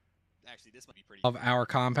 Actually, this might be pretty. Of our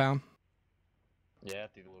compound. Yeah,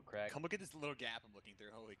 through the little crack. Come look at this little gap I'm looking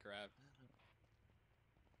through. Holy crap.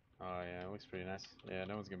 Oh yeah, it looks pretty nice. Yeah,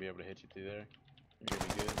 no one's gonna be able to hit you through there. You're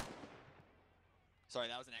gonna be good. Sorry,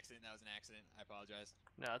 that was an accident. I apologize.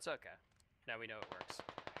 No, it's okay. Now we know it works.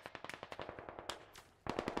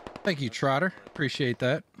 Thank you, Trotter. Appreciate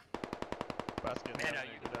that. Man,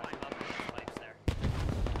 you can climb up with the pipes there.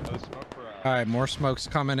 No smoke for All right, more smoke's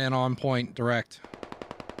coming in on point, direct.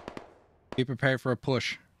 Be prepared for a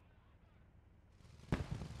push.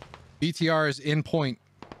 BTR is in point.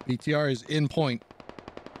 BTR is in point.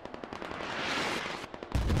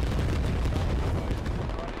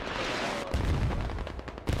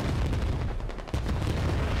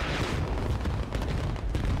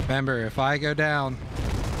 Remember, if I go down,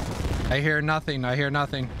 I hear nothing. I hear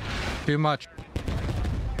nothing. Too much.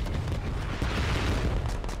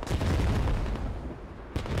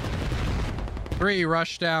 Three,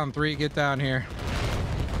 rush down. 3, get down here.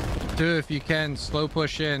 2, if you can, slow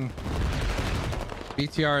push in.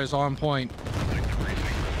 BTR is on point.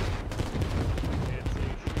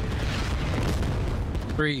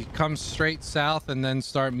 3, come straight south and then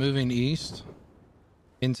start moving east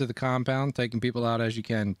into the compound, taking people out as you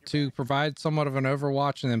can. 2, provide somewhat of an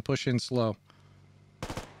overwatch and then push in slow.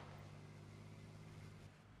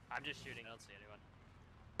 don't see anyone.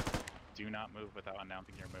 Do not move without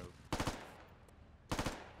announcing your move.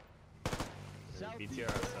 BTR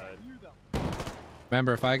outside.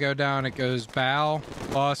 Remember, if I go down, it goes bow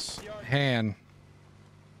plus hand.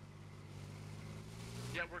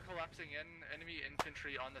 Yeah, we're collapsing in. Enemy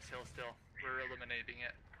infantry on this hill still. We're eliminating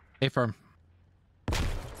it. Hey, firm.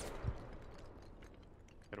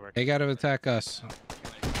 They got to attack us.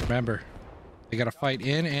 Remember, they got to fight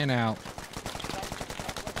in and out.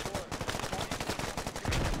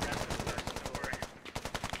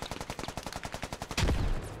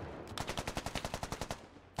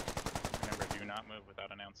 Remember, do not move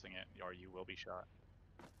without announcing it, or you will be shot.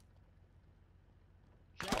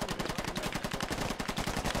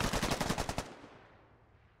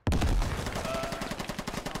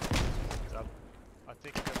 I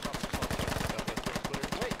think you got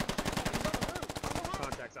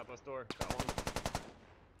contact southwest door. Got one.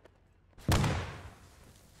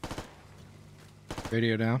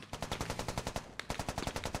 Radio down.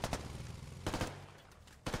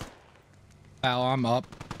 Al, I'm up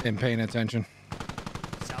and paying attention.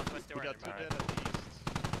 Southwest door. We got 2 dead at the east.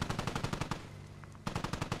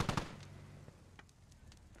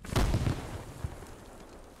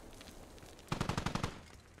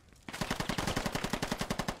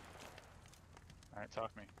 Alright,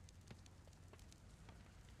 talk me.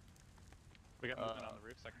 We got movement on the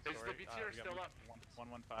roof, second Is story. the BTR still up?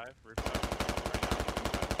 115, roof top. Right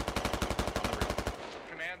now, on the roof.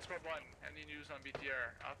 Command squad 1. Any news on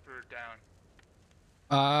BTR? Up or down?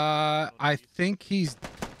 I think he's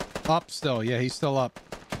up still. Yeah, he's still up.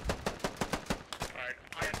 Alright,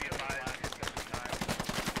 I am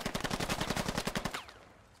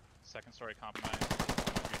Second story compromised.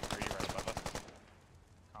 3 right above us.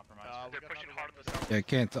 Compromised. They're pushing hard on the south. Yeah,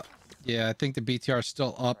 can't. Yeah, I think the BTR is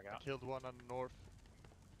still up. Killed one on the north.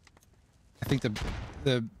 I think the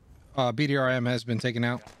BDRM has been taken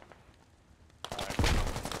out.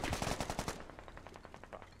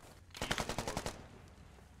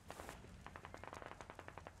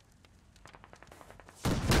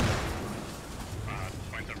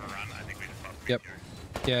 Points overrun. I think we just lost. Yep.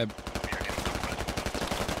 Yeah.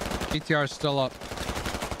 BTR is still up.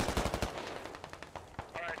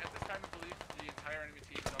 Alright, at this time I believe the entire enemy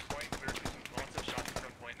team is on point. We're taking lots of shots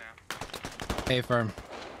from point now. Hey, firm.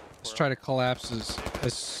 Just try to collapse as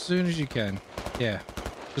soon as you can. Yeah.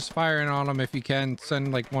 Just firing on them if you can.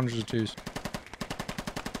 Send like 1s or 2s.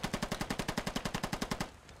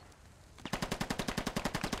 Yeah,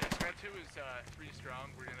 squad 2 is 3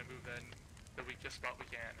 strong. We're gonna move in the weakest spot we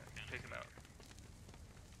can and take them out.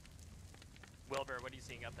 Wilber, what are you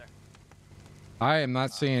seeing up there? I am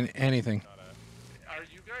not seeing anything. Are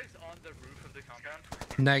you guys on the roof of the compound?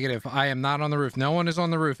 Negative. I am not on the roof. No one is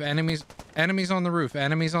on the roof. Enemies on the roof.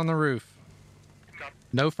 Enemies on the roof.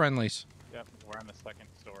 No friendlies. Yep, we're on the second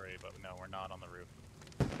story, but no, we're not on the roof.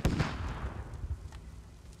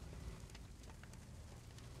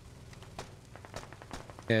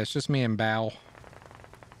 Yeah, it's just me and Bow.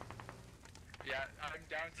 Yeah, I'm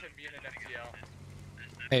down to me and an FTL.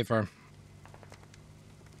 Hey, firm.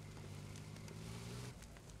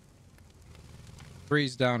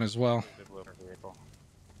 Three's down as well. We'll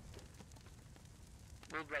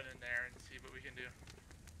run in there and see what we can do.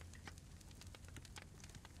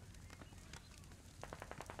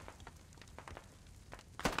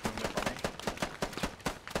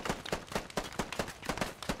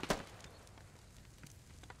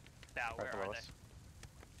 Now, where are they?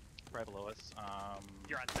 Right below us.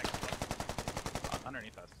 You're on second floor.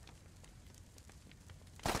 Underneath us.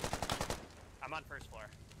 I'm on first floor.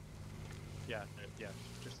 Yeah, yeah,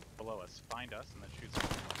 just below us. Find us and then shoot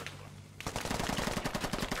someone on the first floor.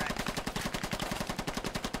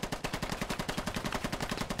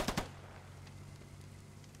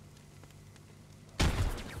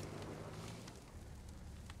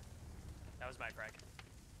 That was my frag.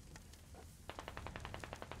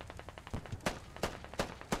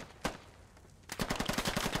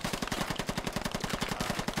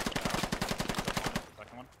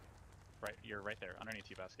 Second one. Right, you're right there, underneath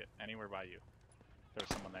you, basket. Anywhere by you. There's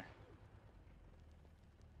someone there.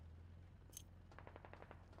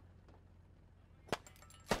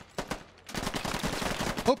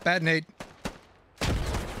 Oh, bad nade.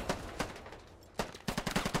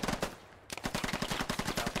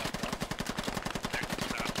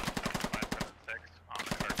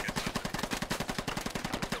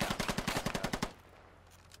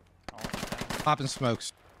 Popping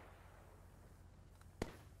smokes.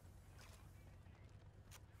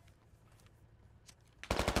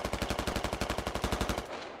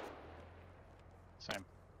 Same.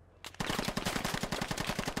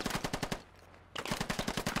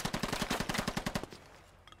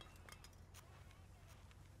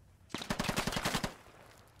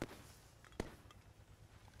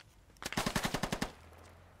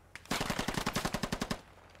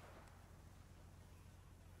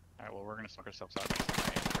 smoke ourselves out next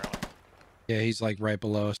time and throw him. Yeah, he's like right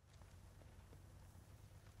below us.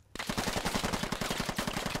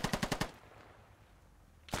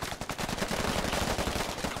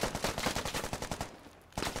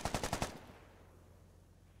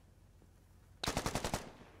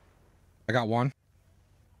 I got one.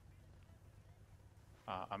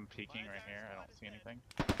 I'm peeking right here. I don't see anything.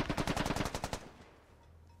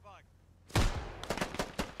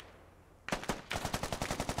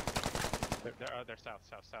 They're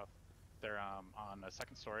south. They're on the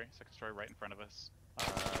second story right in front of us.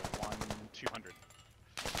 200.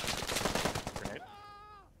 Grenade.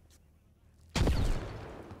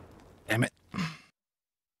 Damn it.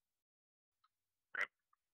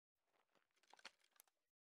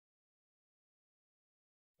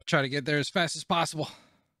 Try to get there as fast as possible.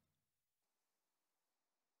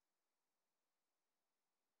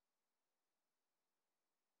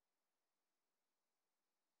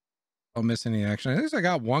 Don't miss any action. At least I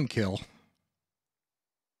got one kill.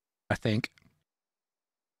 I think.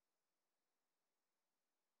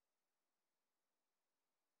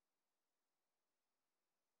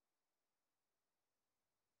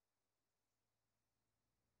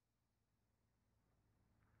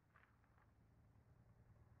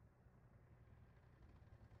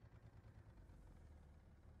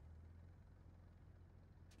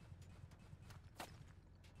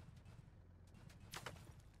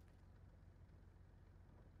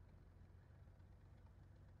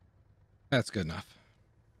 That's good enough.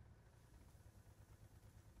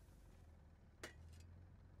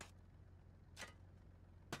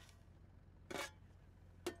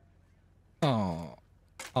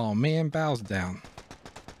 Oh man, bows down.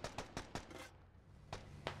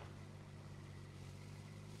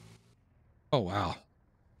 Oh wow.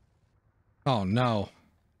 Oh no.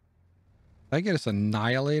 Did I get us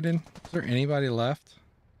annihilated? Is there anybody left?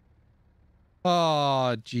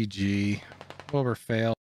 Oh, GG. Wilber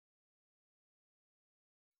failed.